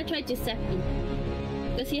kinda wanna try Giuseppe.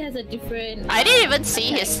 Because he has a different... I didn't even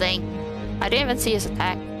see his thing. I didn't even see his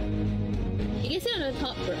attack. He can see on the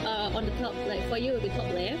top, like for you, it will be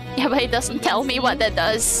top left. Yeah, but it doesn't tell me what that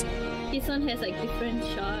does. This one has like different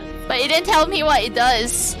shots. But it didn't tell me what it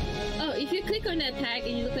does. Oh, if you click on the tag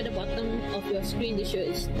and you look at the bottom of your screen, it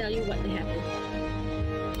should tell you what happened.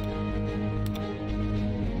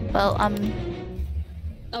 Well,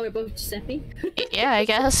 Oh, we're both stepping? yeah, I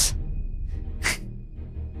guess.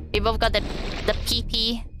 We both got the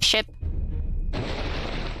PP ship.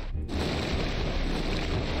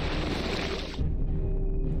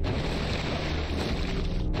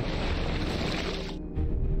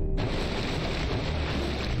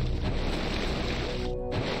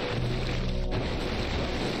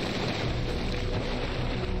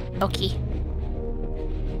 Okay.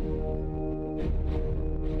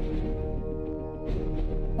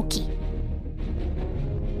 Okay.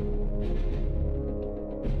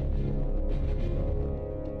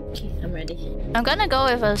 Okay, I'm ready. I'm gonna go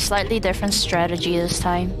with a slightly different strategy this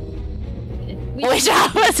time. Okay. Which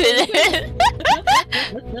was it?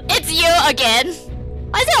 It's you again!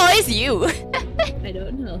 Why is it always you? I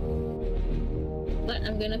don't know. But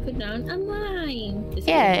I'm gonna put down a mine.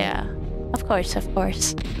 Yeah. Of course, of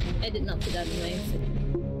course. I did not put down a mine.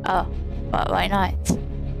 Oh, but why not?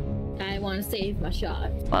 I want to save my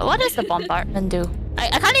shot. Well, what does the bombardment do? I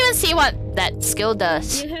can't even see what that skill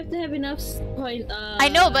does. You have to have enough point. I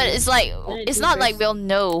know, but it's like it's not like we'll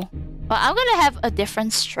know. But I'm gonna have a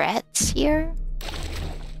different strats here.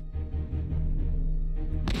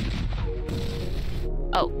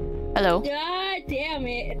 Oh, hello. God damn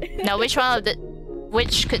it! Now, which one of the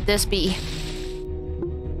which could this be?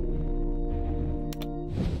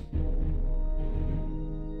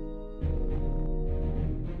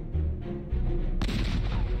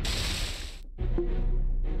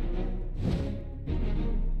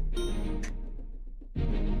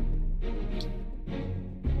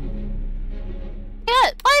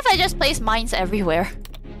 What if I just place mines everywhere?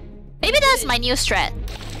 Maybe that's my new strat.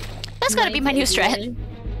 That's gotta be my new strat.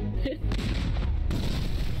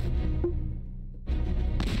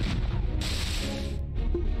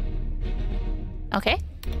 Okay.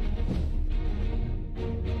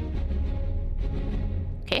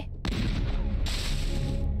 Okay.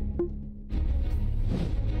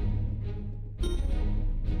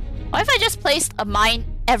 What if I just placed a mine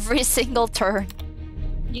every single turn?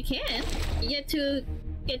 You can. You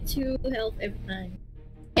get two health every time.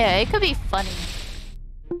 Yeah, it could be funny.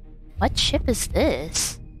 What ship is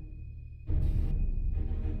this?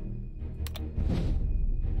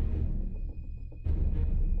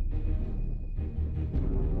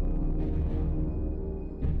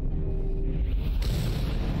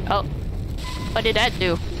 Oh, what did that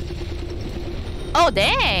do? Oh,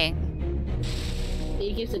 dang!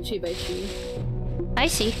 It gives a 3x3. I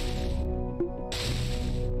see.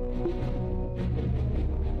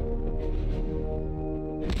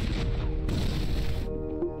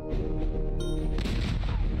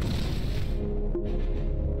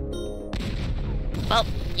 Well,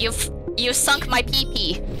 you sunk my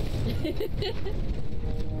PP.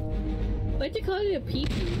 Why'd you call it a PP?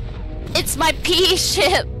 It's my P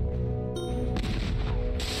ship.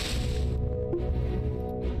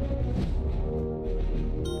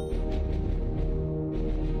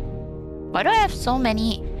 Why do I have so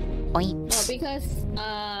many points?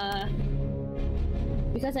 Oh,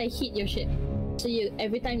 because I hit your ship. So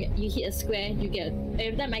every time you hit a square,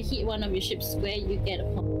 every time I hit one of your ship's square, you get a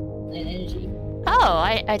point and energy. Oh,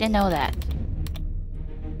 I didn't know that.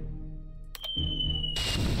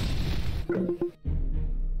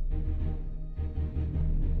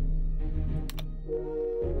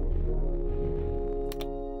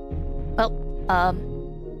 Well,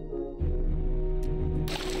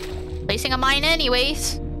 placing a mine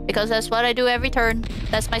anyways, because that's what I do every turn.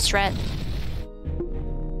 That's my strat.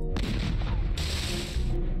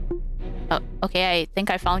 Oh, okay, I think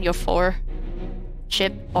I found your 4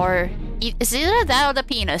 ship, or it's either that or the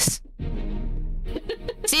penis.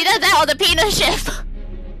 It's either that or the penis ship.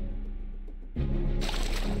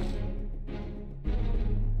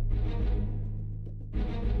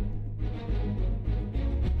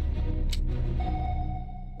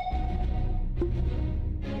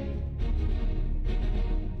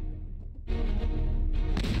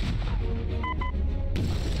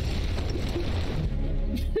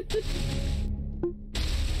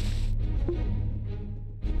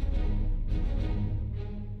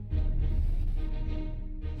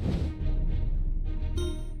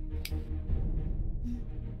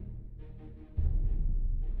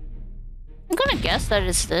 I'm gonna guess that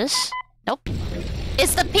it's this. Nope.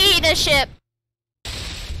 It's the penis ship!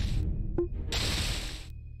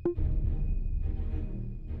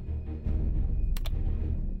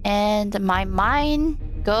 And my mine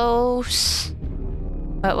goes...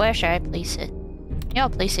 But where should I place it? Yeah, I'll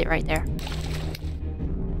place it right there.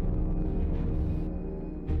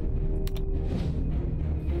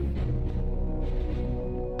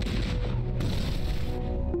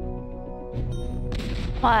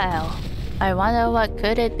 Wow. I wonder what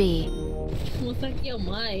could it be? Looks like your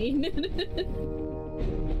mine.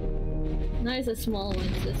 No, it's a small one,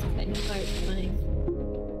 so it's kind of hard to find.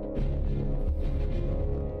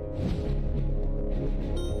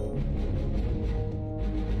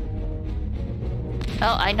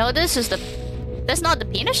 Oh, I know this is the... That's not the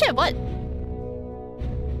penis ship? What?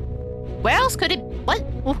 Where else could it... What?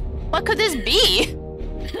 What could this be?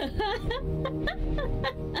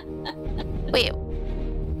 Wait.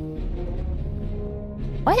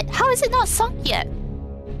 What? How is it not sunk yet?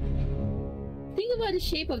 Think about the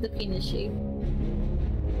shape of the penis shape.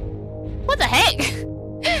 What the heck?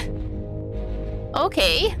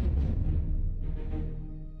 Okay.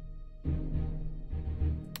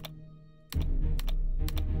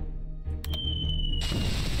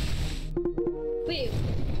 Wait.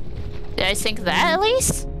 Did I sink that at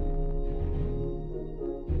least?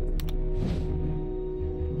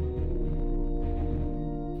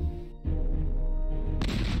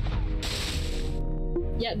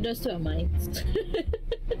 Yeah, those two are mines.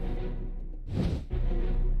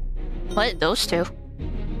 What? Those two?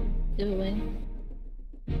 The way.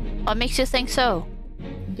 What makes you think so?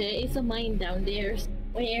 There is a mine down there.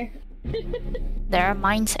 Where? There are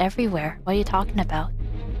mines everywhere. What are you talking about?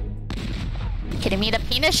 Kidding me? The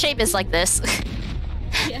penis shape is like this.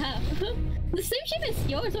 Yeah. The same shape as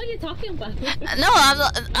yours. What are you talking about? No,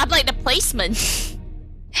 I'm like the placement.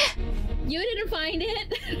 You didn't find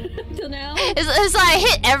it till now. It's like I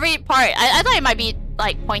hit every part. I thought it might be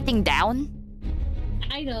like pointing down.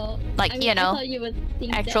 I know. Like, I mean, you know, I thought you would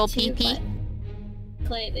think actual that too, PP. but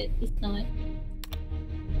Glad it's not.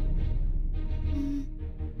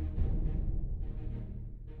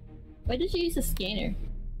 Why did you use a scanner?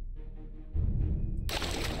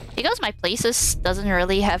 Because my places doesn't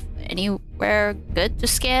really have anywhere good to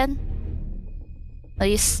scan. At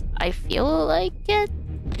least I feel like it.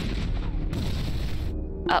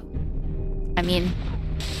 Oh. I mean...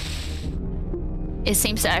 It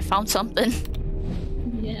seems that I found something.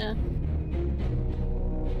 Yeah.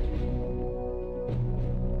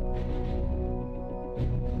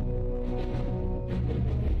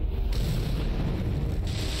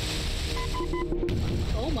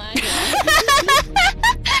 Oh my god.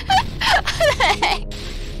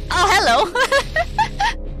 Oh, hello.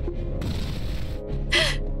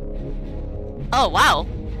 Oh, wow.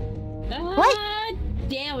 What?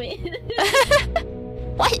 Damn it.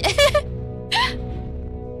 What?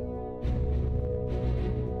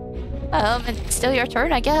 It's still your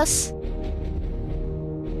turn, I guess.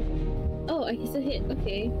 Oh, I guess I hit.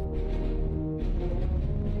 Okay.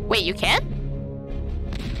 Wait, you can?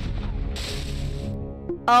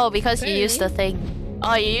 Oh, because you used the thing.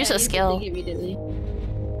 Oh, you use a skill. Immediately.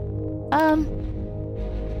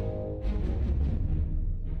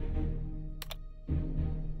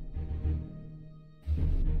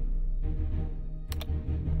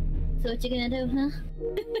 So what you gonna do, huh?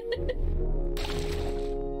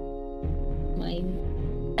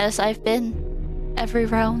 Mine. As I've been every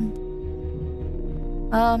round.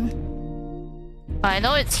 I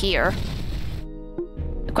know it's here.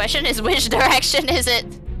 The question is, which direction is it?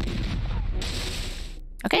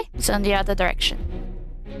 Okay, it's on the other direction.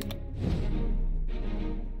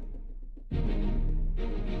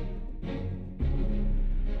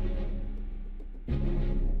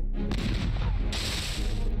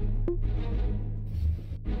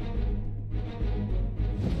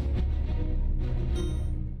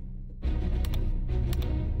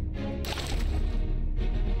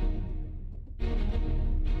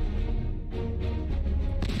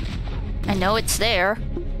 I know it's there.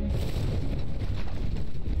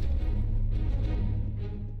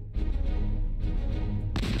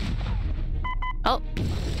 Oh,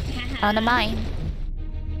 found a mine.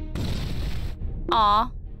 Aw,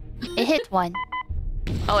 it hit one.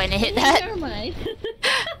 Oh, and it hit that. Never mind.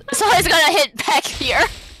 So it's gonna hit back here.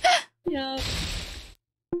 Yeah.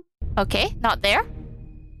 Okay, not there.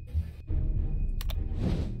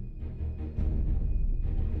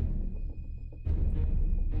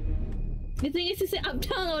 The thing is, is it up,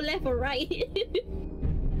 down, or left, or right?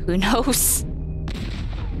 Who knows?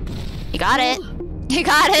 You got it. You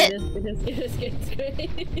got it. Good.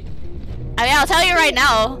 I mean, I'll tell you right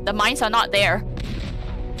now, the mines are not there.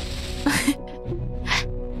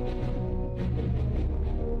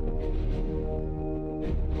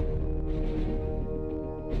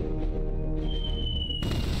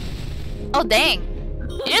 Oh dang!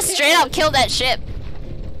 You just straight up killed that ship.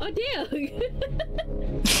 Oh damn!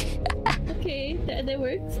 Okay, that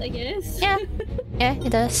works, I guess. Yeah. Yeah, it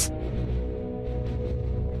does.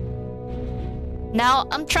 Now,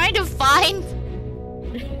 I'm trying to find...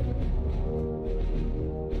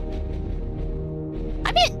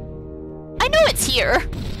 I mean... I know it's here.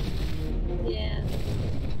 Yeah.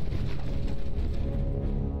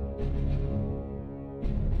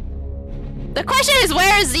 The question is,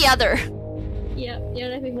 where is the other? Yep, you're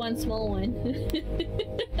left with one small one.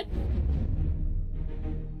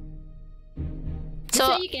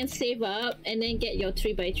 So you can save up and then get your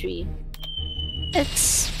 3x3.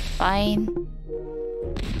 It's fine.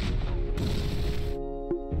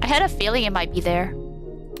 I had a feeling it might be there.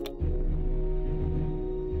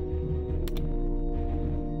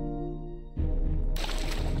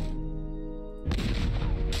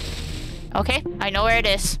 Okay, I know where it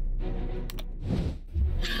is.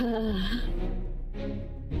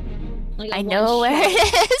 I know where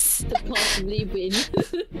it is. To possibly win.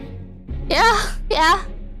 Yeah, yeah.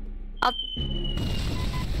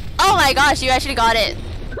 Oh my gosh, you actually got it.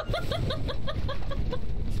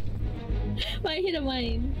 But I hit a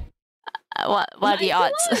mine. What are the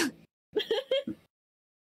odds? It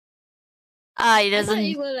doesn't. I thought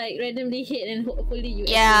you will like randomly hit and hopefully you.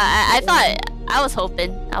 Yeah, I thought. I was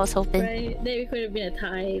hoping. Right, then we could have been a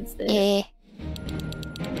tie instead. Yeah.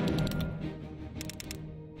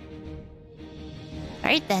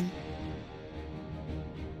 Alright then.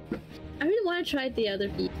 I really want to try the other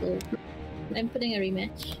people. I'm putting a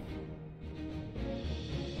rematch.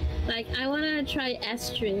 Like, I want to try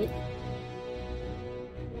Astrid.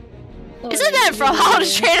 Or Isn't that from How to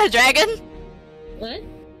Train a Dragon? What?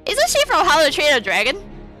 Isn't she from How to Train a Dragon?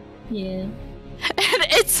 Yeah.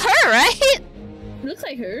 It's her, right? Looks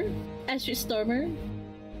like her. Astrid Stormer.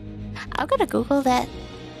 I'm gonna Google that.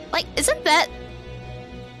 Like, isn't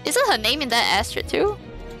her name in that Astrid too?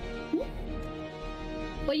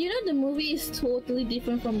 But you know the movie is totally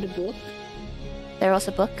different from the book? There was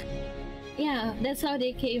a book? Yeah, that's how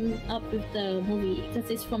they came up with the movie, because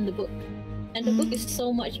it's from the book. And the book is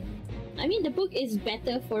so much... I mean, the book is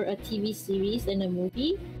better for a TV series than a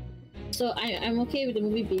movie. So I'm okay with the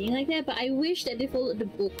movie being like that, but I wish that they followed the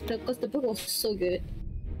book, because the book was so good.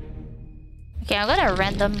 Okay, I'm gonna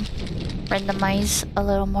randomize a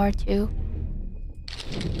little more too.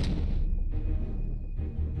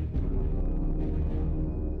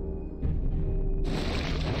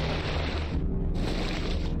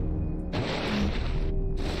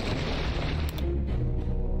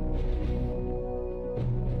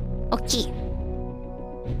 Okay.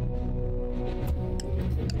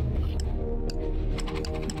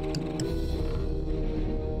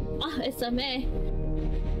 Ah, it's a me.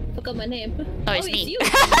 Forgot my name. Oh, it's me. you.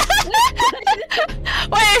 Wait,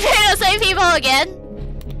 are you the same people again?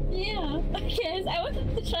 Yeah, I guess. I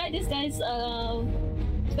wanted to try this guy's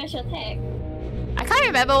special attack. I can't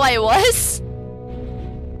remember what it was.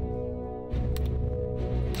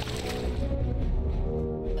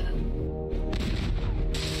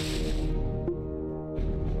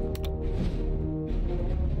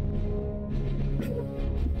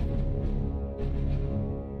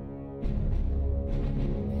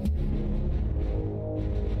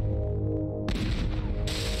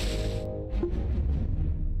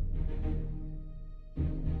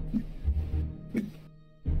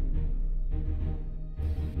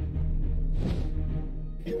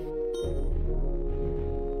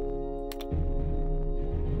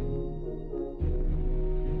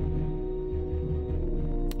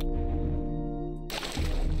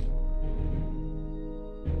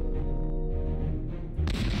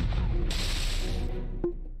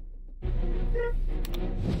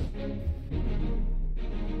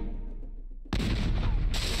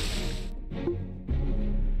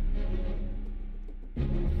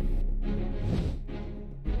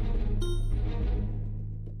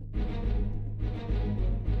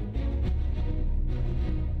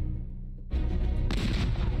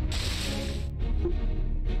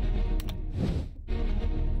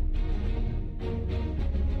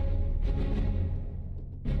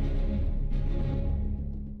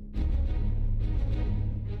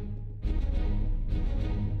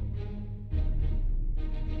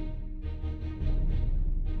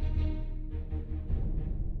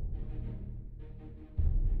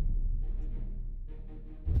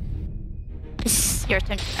 Your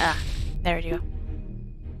turn. Ah, there you go.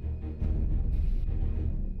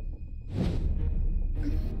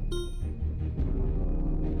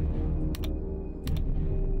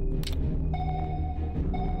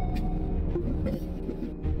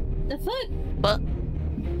 The fuck? What?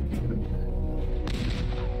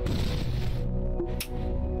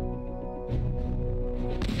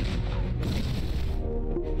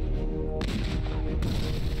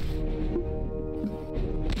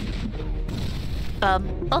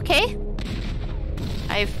 Okay.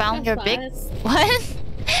 I found your big... Fast. What?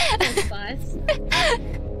 Fast.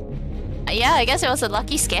 Yeah, I guess it was a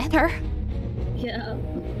lucky scanner. Yeah.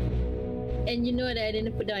 And you know that I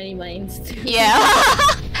didn't put down any mines too. Yeah.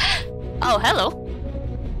 Oh, hello.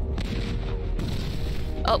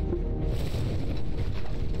 Oh.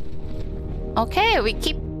 Okay, we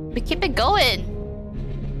keep it going.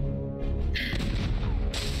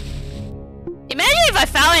 Imagine if I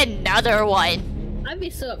found another one. I'd be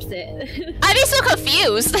so upset. I'd be so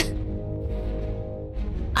confused.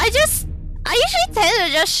 I usually tend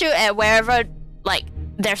to just shoot at wherever, like,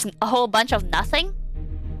 there's a whole bunch of nothing.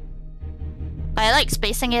 But I like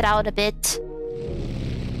spacing it out a bit.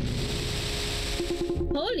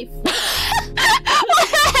 Holy fuck. What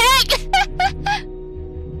the heck?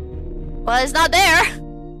 Well, it's not there.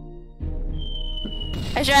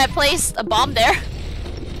 I should have placed a bomb there.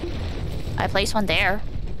 I placed one there.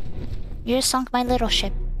 You just sunk my little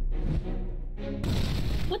ship.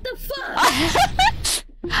 What the fuck?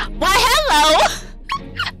 Why, hello!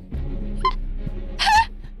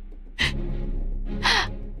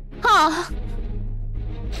 Huh.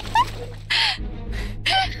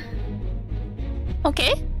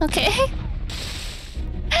 Okay, okay.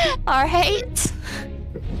 Alright.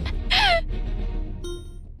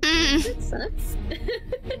 That sucks.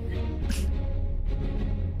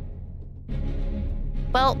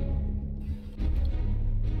 Well...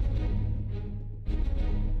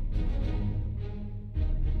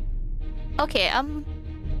 Okay,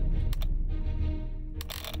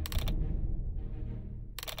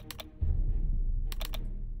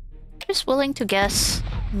 just willing to guess.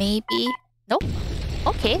 Maybe... Nope.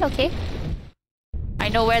 Okay, okay. I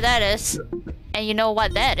know where that is. And you know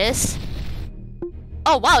what that is.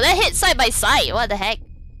 Oh wow, that hit side by side! What the heck?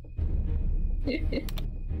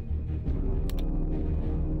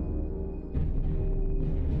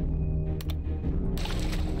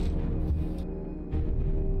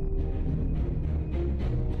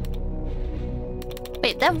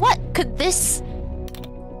 Wait, then what could this...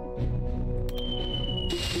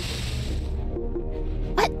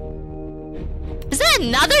 What? Is that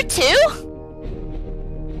another two?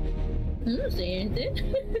 I don't say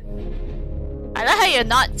anything. I like how you're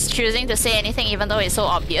not choosing to say anything even though it's so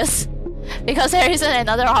obvious. Because there isn't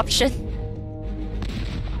another option.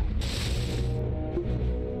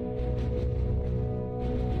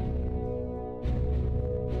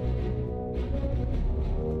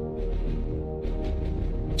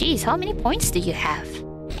 Jeez, how many points do you have?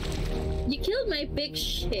 You killed my big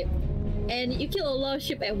ship. And you killed a lot of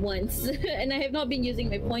ship at once. And I have not been using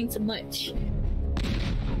my points much.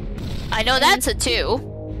 I know that's a 2.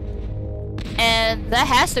 And that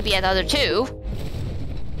has to be another 2.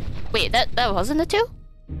 Wait, that wasn't a 2?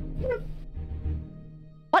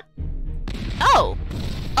 What? Oh!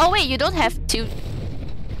 Oh wait, you don't have 2.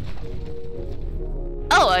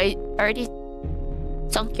 Oh, I already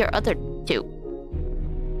sunk your other 2.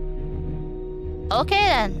 Okay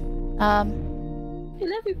then. I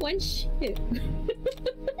left with one ship.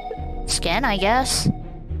 Scan, I guess.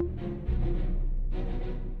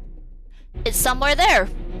 It's somewhere there.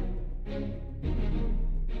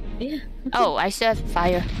 Yeah. Oh, I still have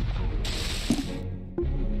fire.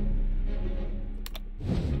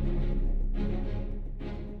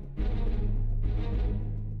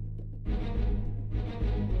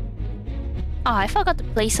 Oh, I forgot to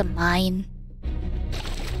place a mine.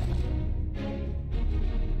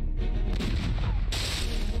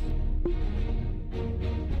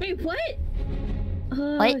 Wait, what?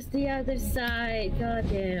 Oh, What? it's the other side. God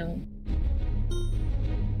damn.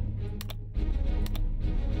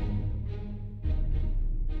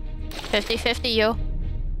 $50-50, yo.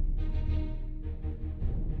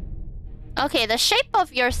 Okay, the shape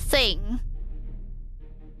of your thing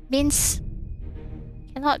means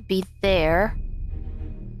cannot be there.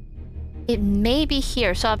 It may be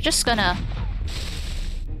here, so I'm just gonna...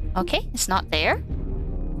 Okay, it's not there.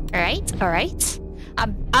 Alright, alright.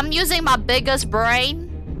 I'm using my biggest brain.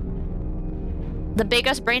 The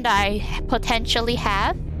biggest brain that I potentially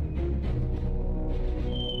have.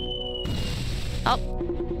 Oh.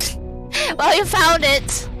 Well, you found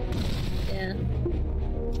it! Yeah.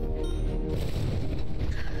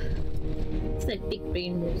 It's like big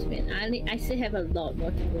brain moves, man. I still have a lot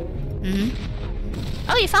more to go. Mm-hmm.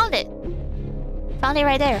 Oh, you found it! Found it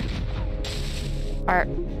right there. Or,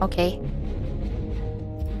 okay.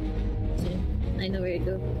 So, I know where to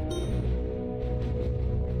go.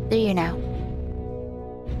 Do you now?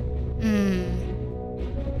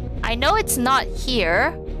 I know it's not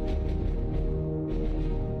here.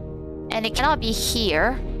 And it cannot be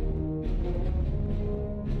here.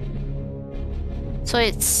 So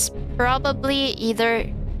it's probably either...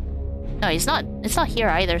 No, it's not here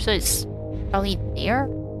either, so it's probably there.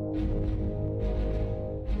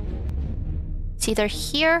 It's either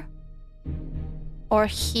here or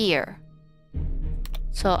here.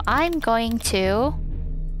 So I'm going to...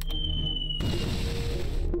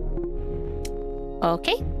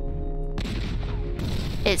 Okay.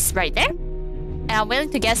 It's right there. And I'm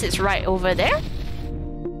willing to guess it's right over there.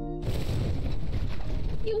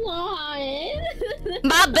 You won!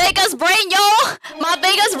 My biggest brain, yo! My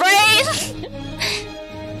biggest brain!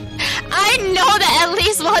 I know that at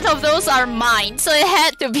least one of those are mine, so it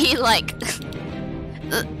had to be like...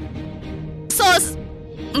 So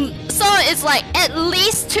it's like at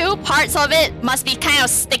least 2 parts of it must be kind of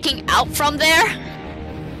sticking out from there.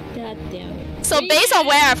 God damn it. So based on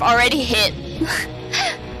where I've already hit...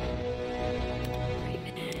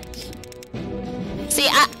 See,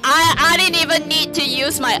 I didn't even need to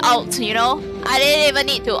use my ult, you know? I didn't even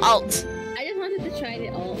need to ult. I just wanted to try the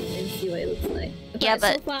ult and see what it looks like. Yeah,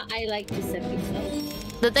 but... So far, I like Giuseppe's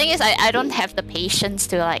ult. The thing is, I don't have the patience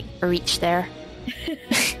to, like, reach there.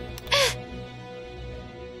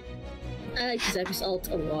 I like Giuseppe's ult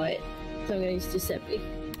a lot, so I'm gonna use Giuseppe.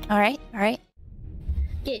 Alright, alright.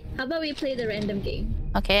 Okay, how about we play the random game?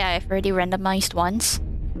 Okay, I've already randomized once.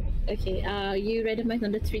 Okay, you randomized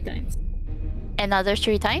another 3 times. Another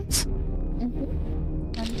 3 times? Mm-hmm.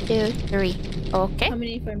 1, 2, 3. Okay. How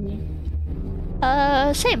many for me?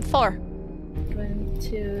 Same, 4. 1,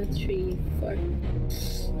 2, 3, 4.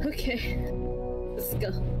 Okay. Let's go.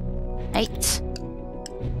 Right.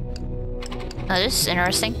 Oh, this is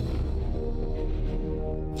interesting.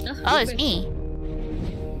 Oh, it's me.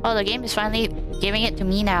 Oh, the game is finally giving it to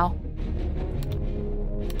me now.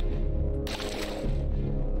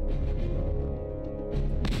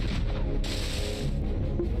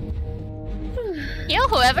 You know,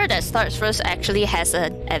 whoever that starts first actually has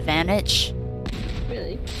an advantage.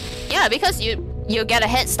 Really? Yeah, because you get a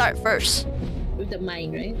head start first. With the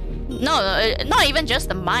mine, right? No, not even just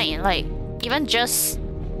the mine. Like, even just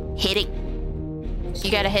hitting. You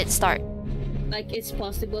get a head start. Like, it's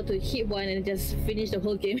possible to hit one and just finish the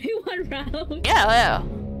whole game in 1 round. Yeah,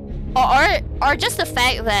 yeah. Or just the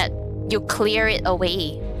fact that you clear it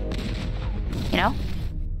away. You know?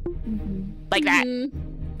 Mm-hmm. Like that.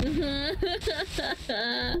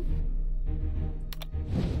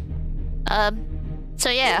 So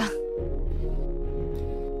yeah.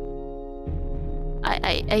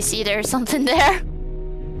 I see there's something there.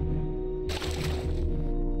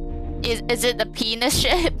 Is it the penis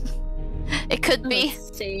ship? It could be. I'm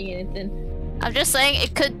not saying anything. I'm just saying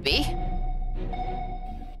it could be.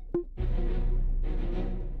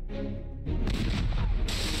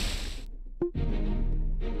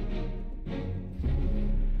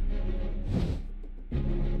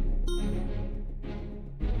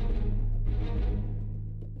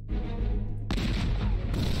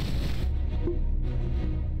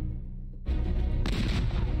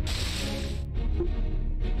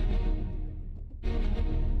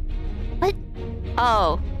 What?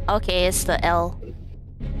 Oh, okay, it's the L.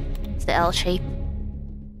 It's the L shape.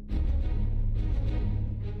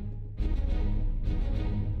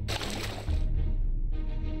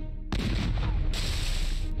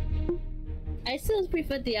 I still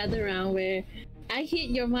prefer the other round where I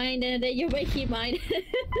hit your mine and then you hit mine.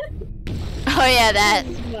 Oh yeah, that.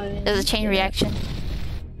 There's a chain reaction.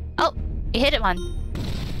 Oh, you hit it one.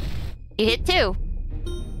 You hit 2.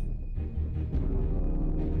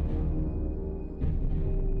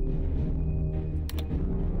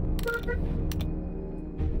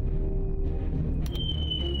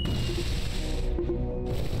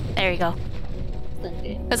 There you go.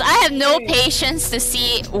 Because I have no patience to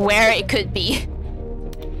see where it could be.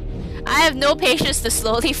 I have no patience to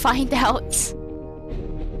slowly find out.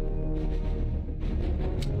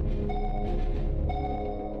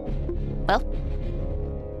 Well.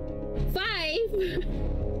 5!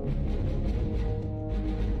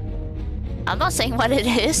 I'm not saying what it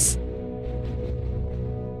is.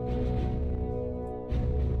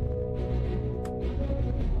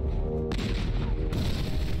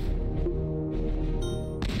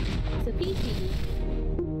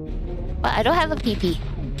 But I don't have a PP.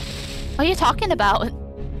 What are you talking about?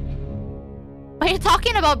 What are you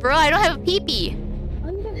talking about, bro? I don't have a PP.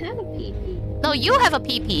 Oh, you don't have a PP. No, you have a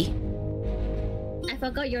PP. I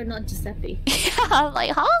forgot you're not Giuseppe. Yeah, I'm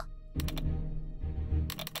like, huh?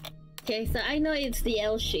 Okay, so I know it's the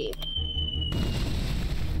L shape.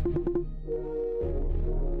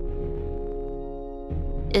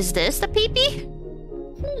 Is this the PP?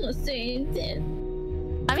 I'm not saying anything.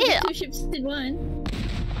 I mean, 2 ships in 1.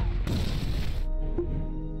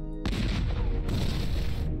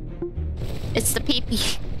 It's the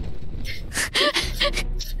pee-pee.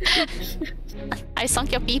 I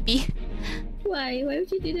sunk your pee-pee. Why? Why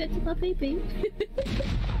would you do that to my baby?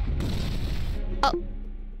 Oh.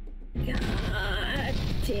 God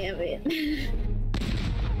damn it.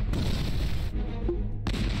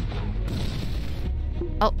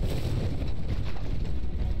 Oh.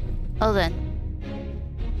 Oh then.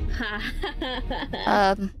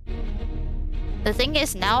 The thing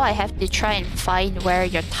is now I have to try and find where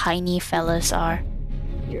your tiny fellas are.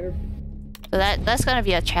 You're... So that's gonna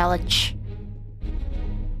be a challenge.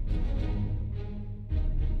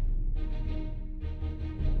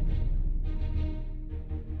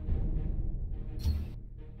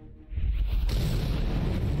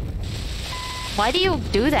 Why do you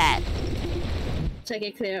do that? So I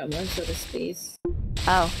can clear out most of the space.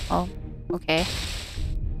 Oh, okay.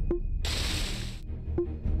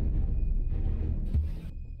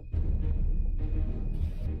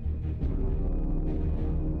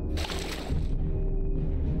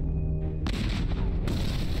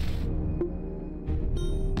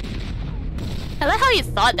 I like how you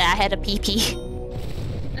thought that I had a PP.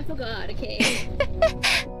 I forgot, okay.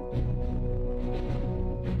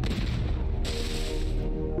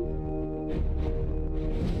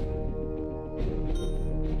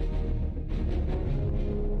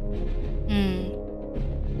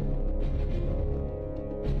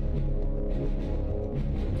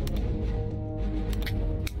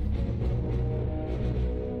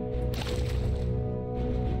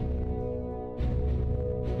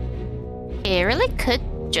 It really could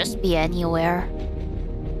just be anywhere.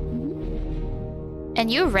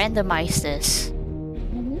 And you randomize this.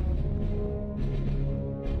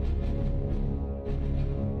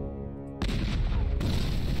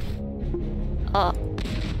 Oh.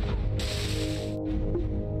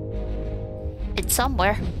 It's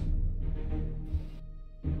somewhere.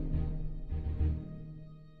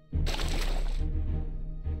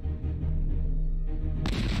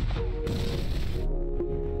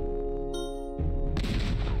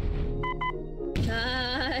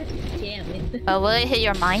 God damn it. Will it hit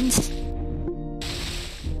your mines?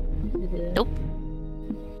 Nope.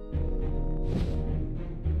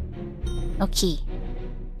 No key.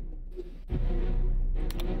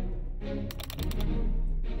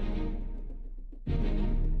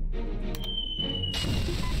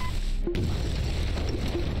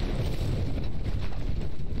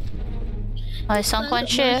 I sunk one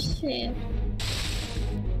ship.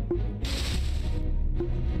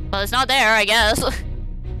 Well, it's not there, I guess.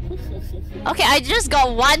 Okay, I just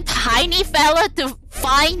got one tiny fella to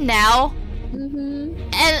find now.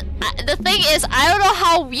 And the thing is, I don't know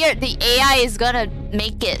how weird the AI is gonna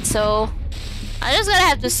make it, so I'm just gonna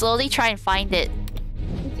have to slowly try and find it.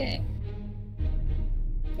 Okay.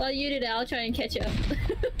 While you do that, I'll try and catch up.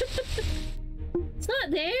 It's not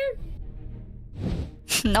there?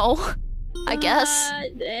 No. I guess.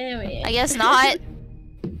 Damn it. I guess not.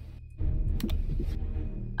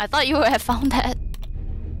 I thought you would have found that.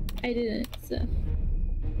 I didn't, so...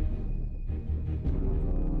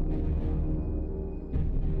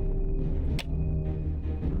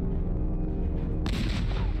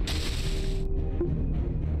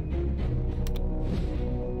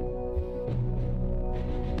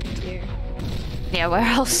 Here. Yeah, where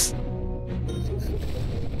else?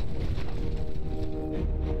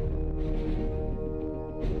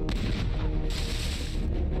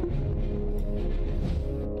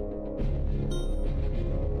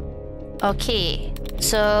 Okay,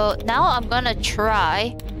 so now I'm gonna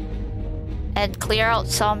try and clear out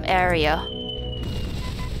some area.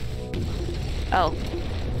 Oh.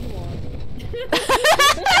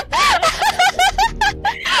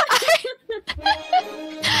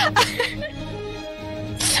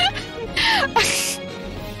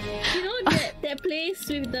 You know that place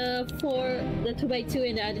with the 2x2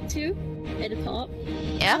 and the other 2 at the top?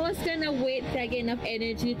 Yeah? I was gonna wait till I get enough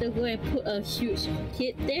energy to go and put a huge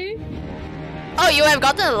hit there. Oh, you have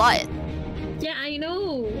gotten a lot. Yeah, I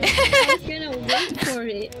know. I was gonna wait for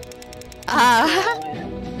it.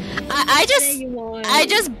 I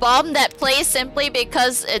just bombed that place simply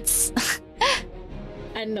because it's...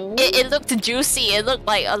 I know. It looked juicy. It looked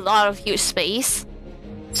like a lot of huge space.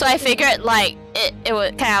 So I figured like it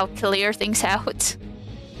would kind of clear things out.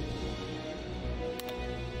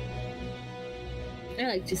 I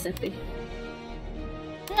like Giuseppe.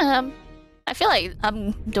 I feel like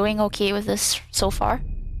I'm doing okay with this so far.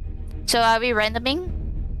 So are we randoming?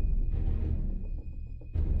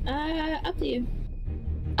 Up to you.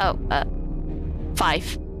 Oh,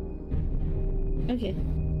 5. Okay.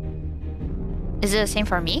 Is it the same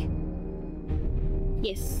for me?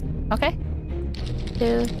 Yes. Okay.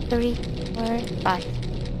 2, 3, 4, 5.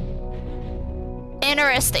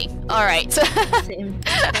 Interesting. Alright. Same.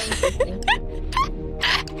 Interesting.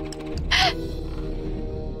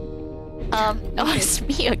 Oh, it's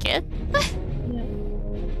me again. Yeah.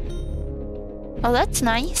 Oh, that's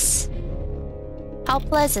nice. How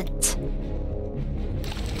pleasant.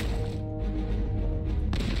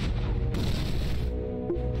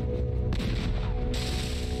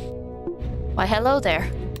 Why, hello there.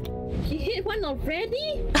 You hit one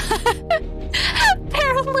already?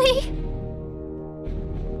 Apparently.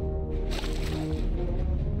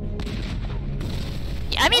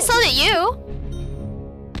 I mean, so did you.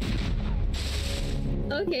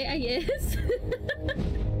 Okay, I guess.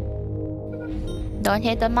 Don't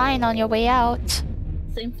hit the mine on your way out.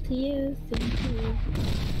 Same to you, same to you.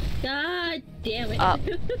 God damn it.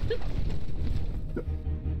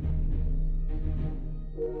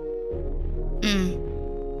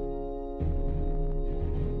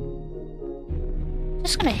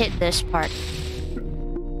 Just gonna hit this part.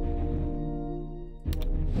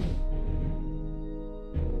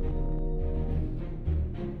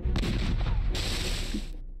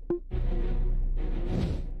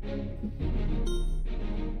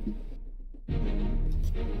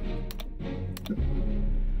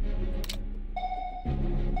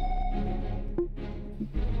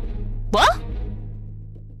 What?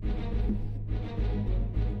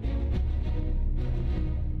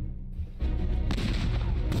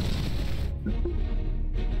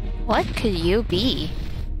 What could you be?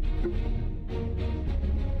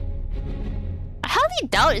 I highly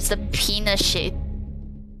doubt it's the penis shape.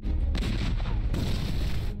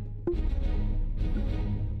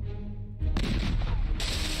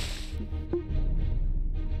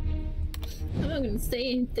 I'm not gonna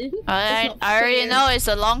say anything. I already know it's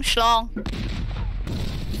a long schlong.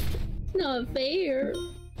 Not fair.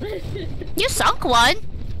 You sunk one.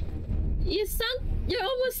 You're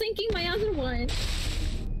almost sinking my other one.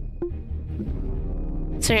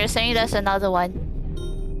 So you're saying that's another one?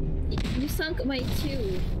 You sunk my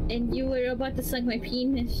two, and you were about to sink my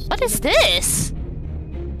penis. What is this?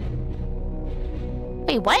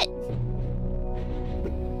 Wait, what?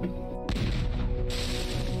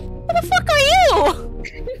 What the fuck are you?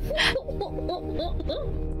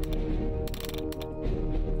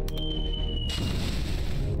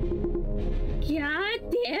 God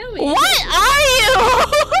damn it! What are you?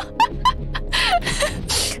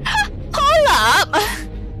 Hold up!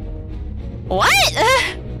 What?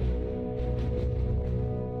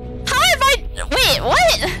 How have I? Wait,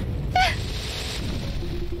 what?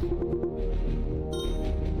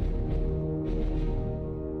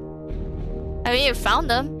 I mean, you found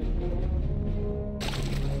them.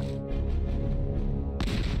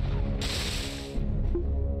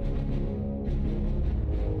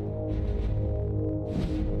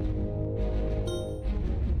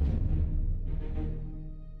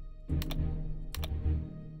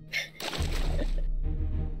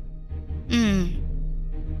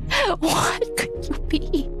 What could you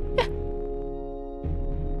be?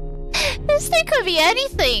 This thing could be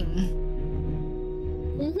anything.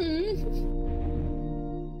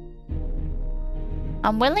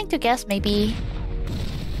 I'm willing to guess maybe...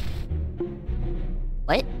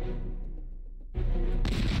 What?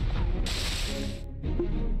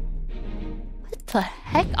 What the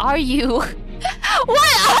heck are you? What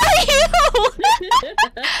are you?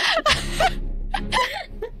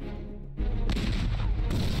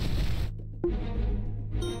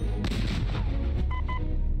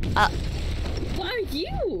 What are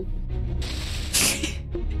you?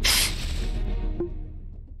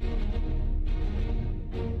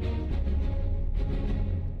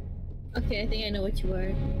 Okay, I think I know what you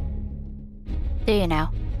are. Do you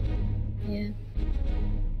now? Yeah.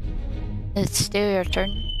 It's still your turn.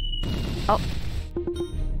 Oh.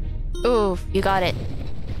 Ooh, you got it.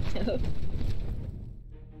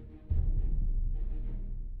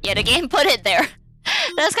 Yeah, the game put it there.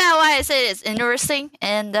 That's kind of why I said it's interesting,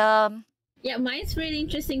 and yeah, mine's really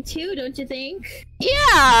interesting too, don't you think?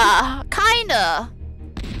 yeah, kinda.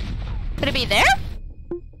 Could it be there?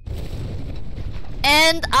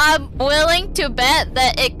 And I'm willing to bet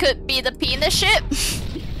that it could be the penis ship.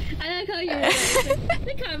 I like how you were like,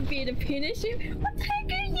 it can't be the penis ship. What the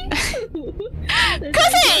heck are you?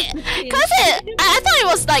 Cause I thought it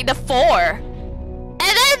was like the 4. And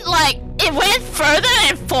then like it went further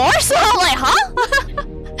than 4, so I'm like, huh?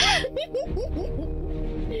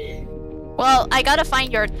 Well, I gotta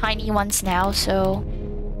find your tiny ones now, so...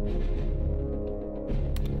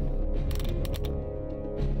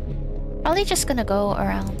 Probably just gonna go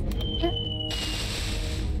around here.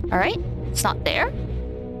 Alright, it's not there.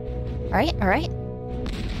 Alright, alright.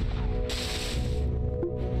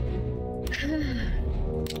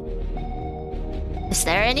 Is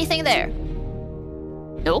there anything there?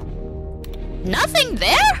 No. Nothing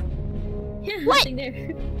there? Yeah, What? nothing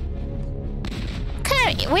there. What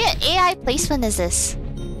kind of weird AI placement is this?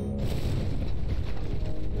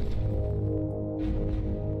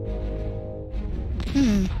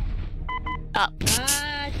 Hmm. Oh.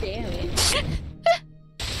 Ah, damn it.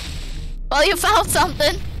 Well, you found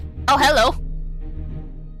something. Oh, hello.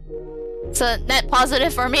 It's a net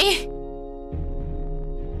positive for me.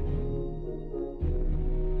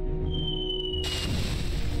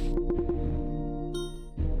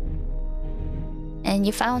 And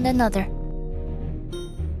you found another.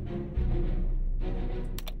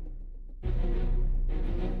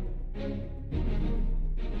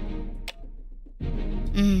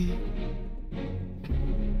 Hmm.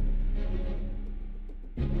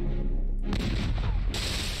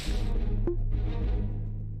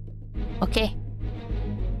 Okay.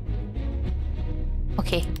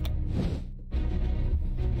 Okay.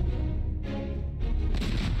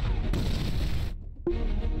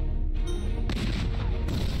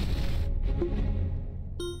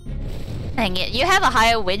 Dang it, you have a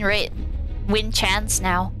higher win chance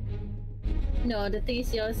now. No, the thing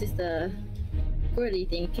is yours is the squirrely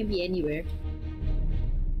thing. It can be anywhere.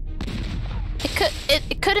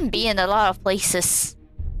 It couldn't be in a lot of places.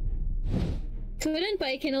 Couldn't, but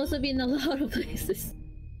it can also be in a lot of places.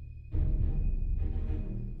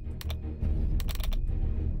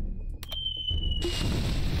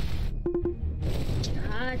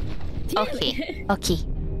 God damn Okay, it. okay.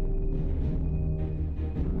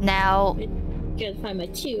 Now, Gotta find my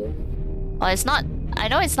two. well, it's not. I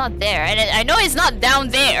know it's not there, and I know it's not down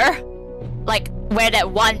there, like where that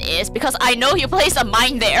one is, because I know you placed a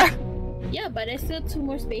mine there. Yeah, but there's still two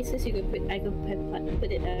more spaces you could put. I could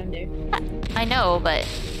put it down there. I know, but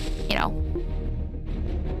you know,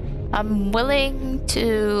 I'm willing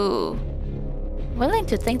to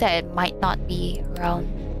think that it might not be around.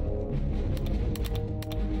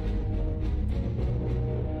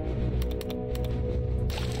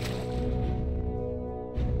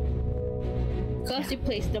 Cause you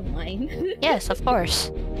placed the mine. Yes, of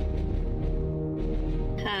course.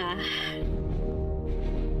 Ah.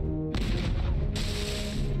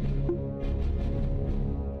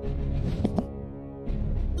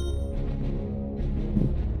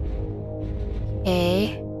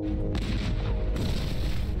 Okay.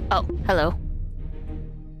 Oh, hello.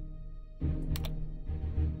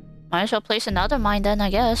 Might as well place another mine then, I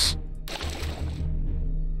guess.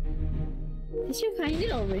 Did you find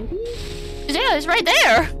it already? Yeah, it's right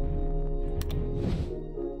there!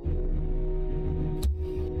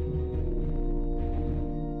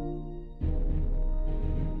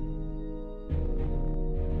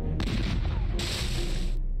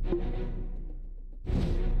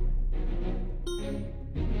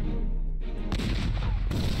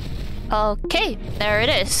 Okay, there it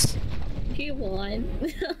is. You won.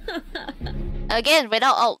 Again,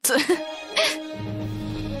 without alt. It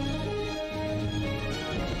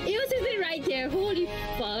was just right there. Holy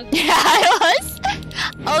fuck. Yeah, I was.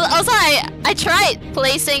 Also, I tried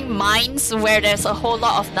placing mines where there's a whole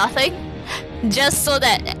lot of nothing, just so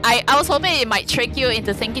that I was hoping it might trick you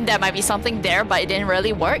into thinking there might be something there, but it didn't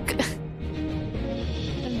really work.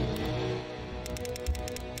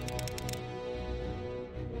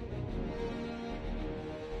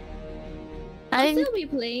 I'll still be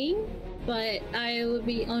playing, but I will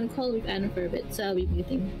be on call with Anna for a bit, so I'll be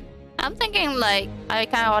muting. I'm thinking like I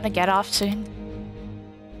kind of want to get off soon.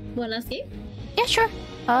 One last game? Yeah, sure.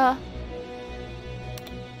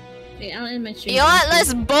 Wait, I'll end my stream. You know what?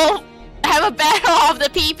 Let's both have a battle of the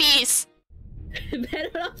PPs.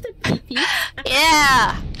 Battle of the PP.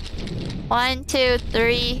 Yeah. 1, 2,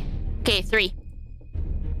 3. Okay, 3.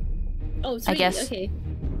 Oh, three. I guess. Okay.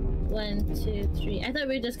 1, 2, 3. I thought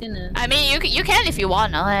we were just gonna. I mean, you can if you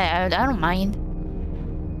want. I don't mind.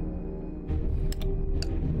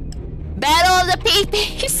 Battle of the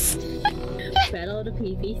PPs. Battle of the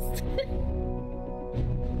PPs.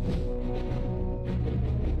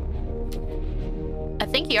 I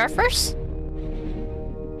think you're first.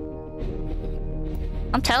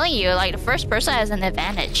 I'm telling you, like the first person has an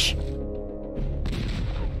advantage.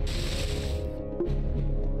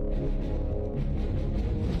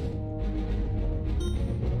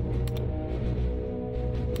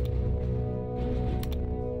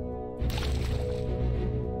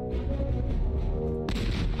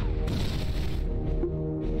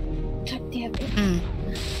 God damn it.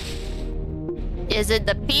 Is it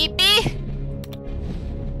the PP?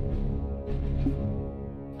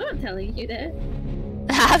 I'm not telling you that.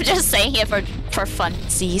 I'm just saying it for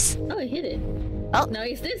funsies. Oh, I hit it. Oh. Now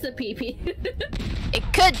is this a PP? It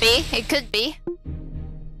could be. It could be.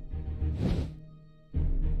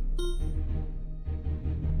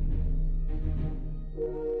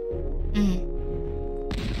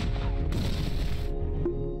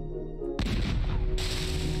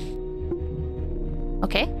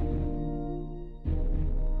 Okay.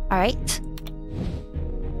 Alright.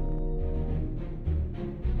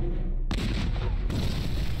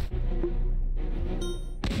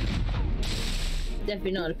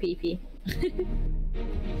 Definitely not a PP.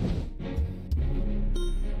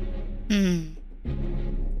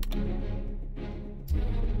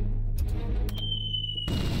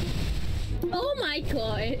 Oh my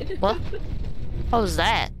god! What? What was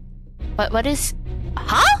that? What is...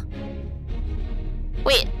 Huh?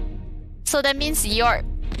 Wait. So that means you're...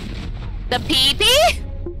 The PP?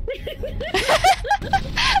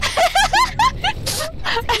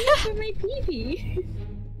 For my PP.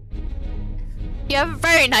 You have a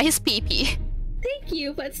very nice PP. Thank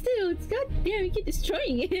you, but still, it's goddamn, you keep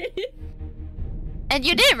destroying it. And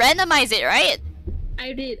you did randomize it, right?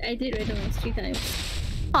 I did randomize 3 times.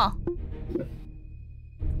 Huh.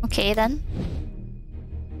 Okay then.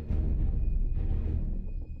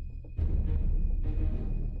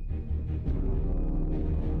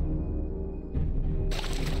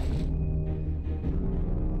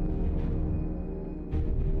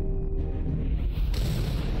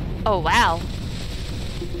 Oh wow.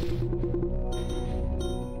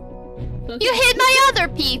 Okay. You hit my other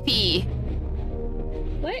PP!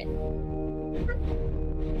 What?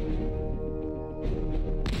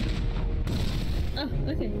 Oh,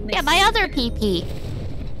 okay. Nice. Yeah, my other PP.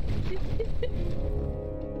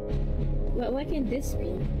 What can this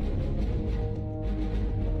be?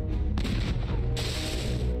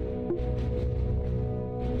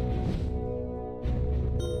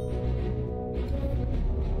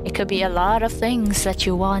 It could be a lot of things that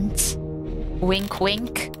you want. Wink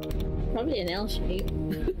wink. Probably an L shape.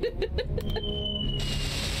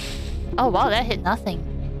 Oh wow, that hit nothing.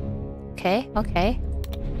 Okay, okay.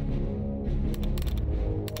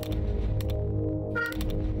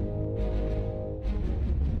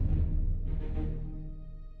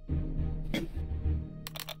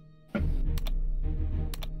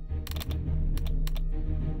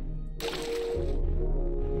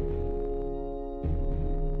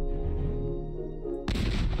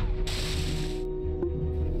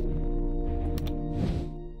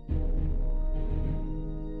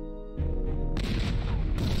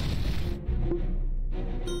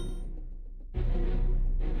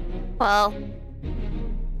 Well...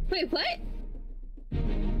 Wait, what?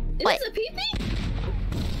 Is Wait. this a PP?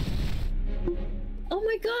 Oh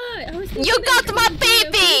my god! I was You got my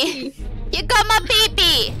PP! You got my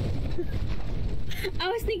PP!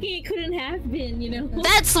 I was thinking it couldn't have been, you know?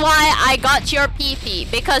 That's why I got your PP,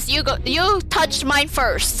 because you touched mine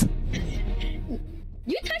first.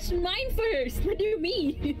 You touched mine first! What do you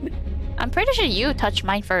mean? I'm pretty sure you touched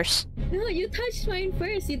mine first. No, you touched mine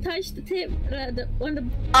first. You touched the tip, on the...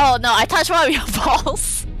 Oh no, I touched one of your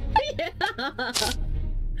balls. Yeah!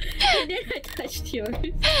 And then I touched yours.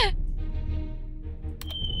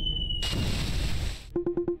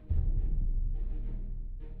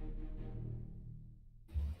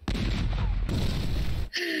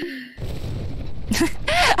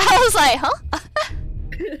 I was like, huh?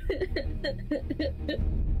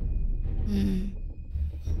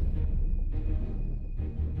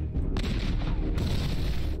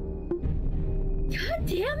 God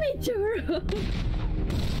damn it, Juro!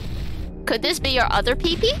 Could this be your other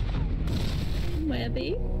PP?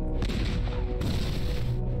 Maybe.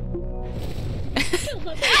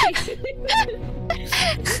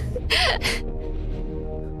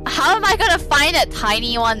 How am I gonna find that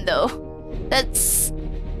tiny one though? That's...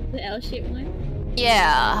 The L-shaped one?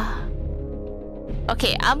 Yeah.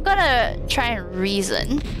 Okay, I'm gonna try and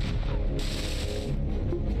reason.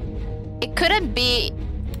 It couldn't be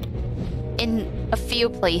in a few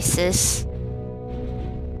places.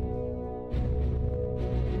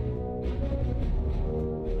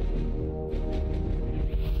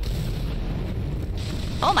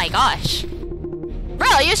 Oh my gosh.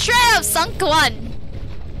 Bro, you straight up sunk one!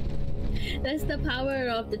 That's the power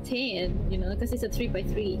of the 10, you know, because it's a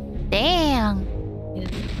 3x3. Damn. Yeah.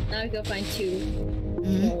 Now we go find 2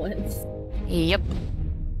 more ones. Yep.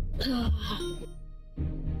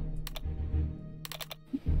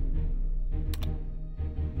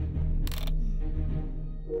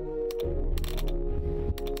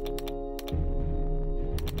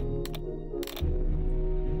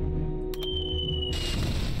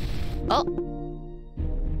 Oh.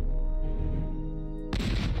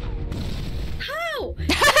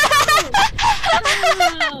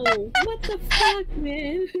 What the fuck,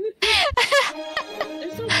 man?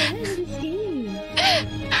 I'm so bad at this game.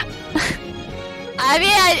 I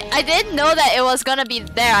mean, I didn't know that it was gonna be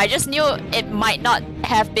there. I just knew it might not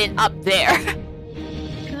have been up there.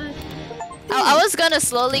 God. I was gonna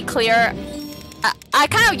slowly clear. I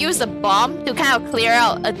kind of used a bomb to kind of clear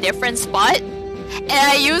out a different spot, and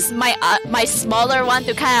I used my my smaller one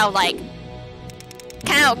to kind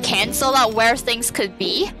of cancel out where things could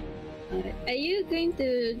be. Are you going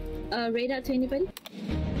to raid out to anybody?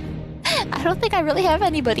 I don't think I really have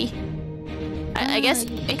anybody. I guess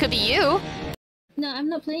it could be you. No, I'm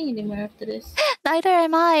not playing anymore after this. Neither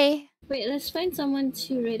am I. Wait, let's find someone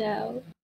to raid out.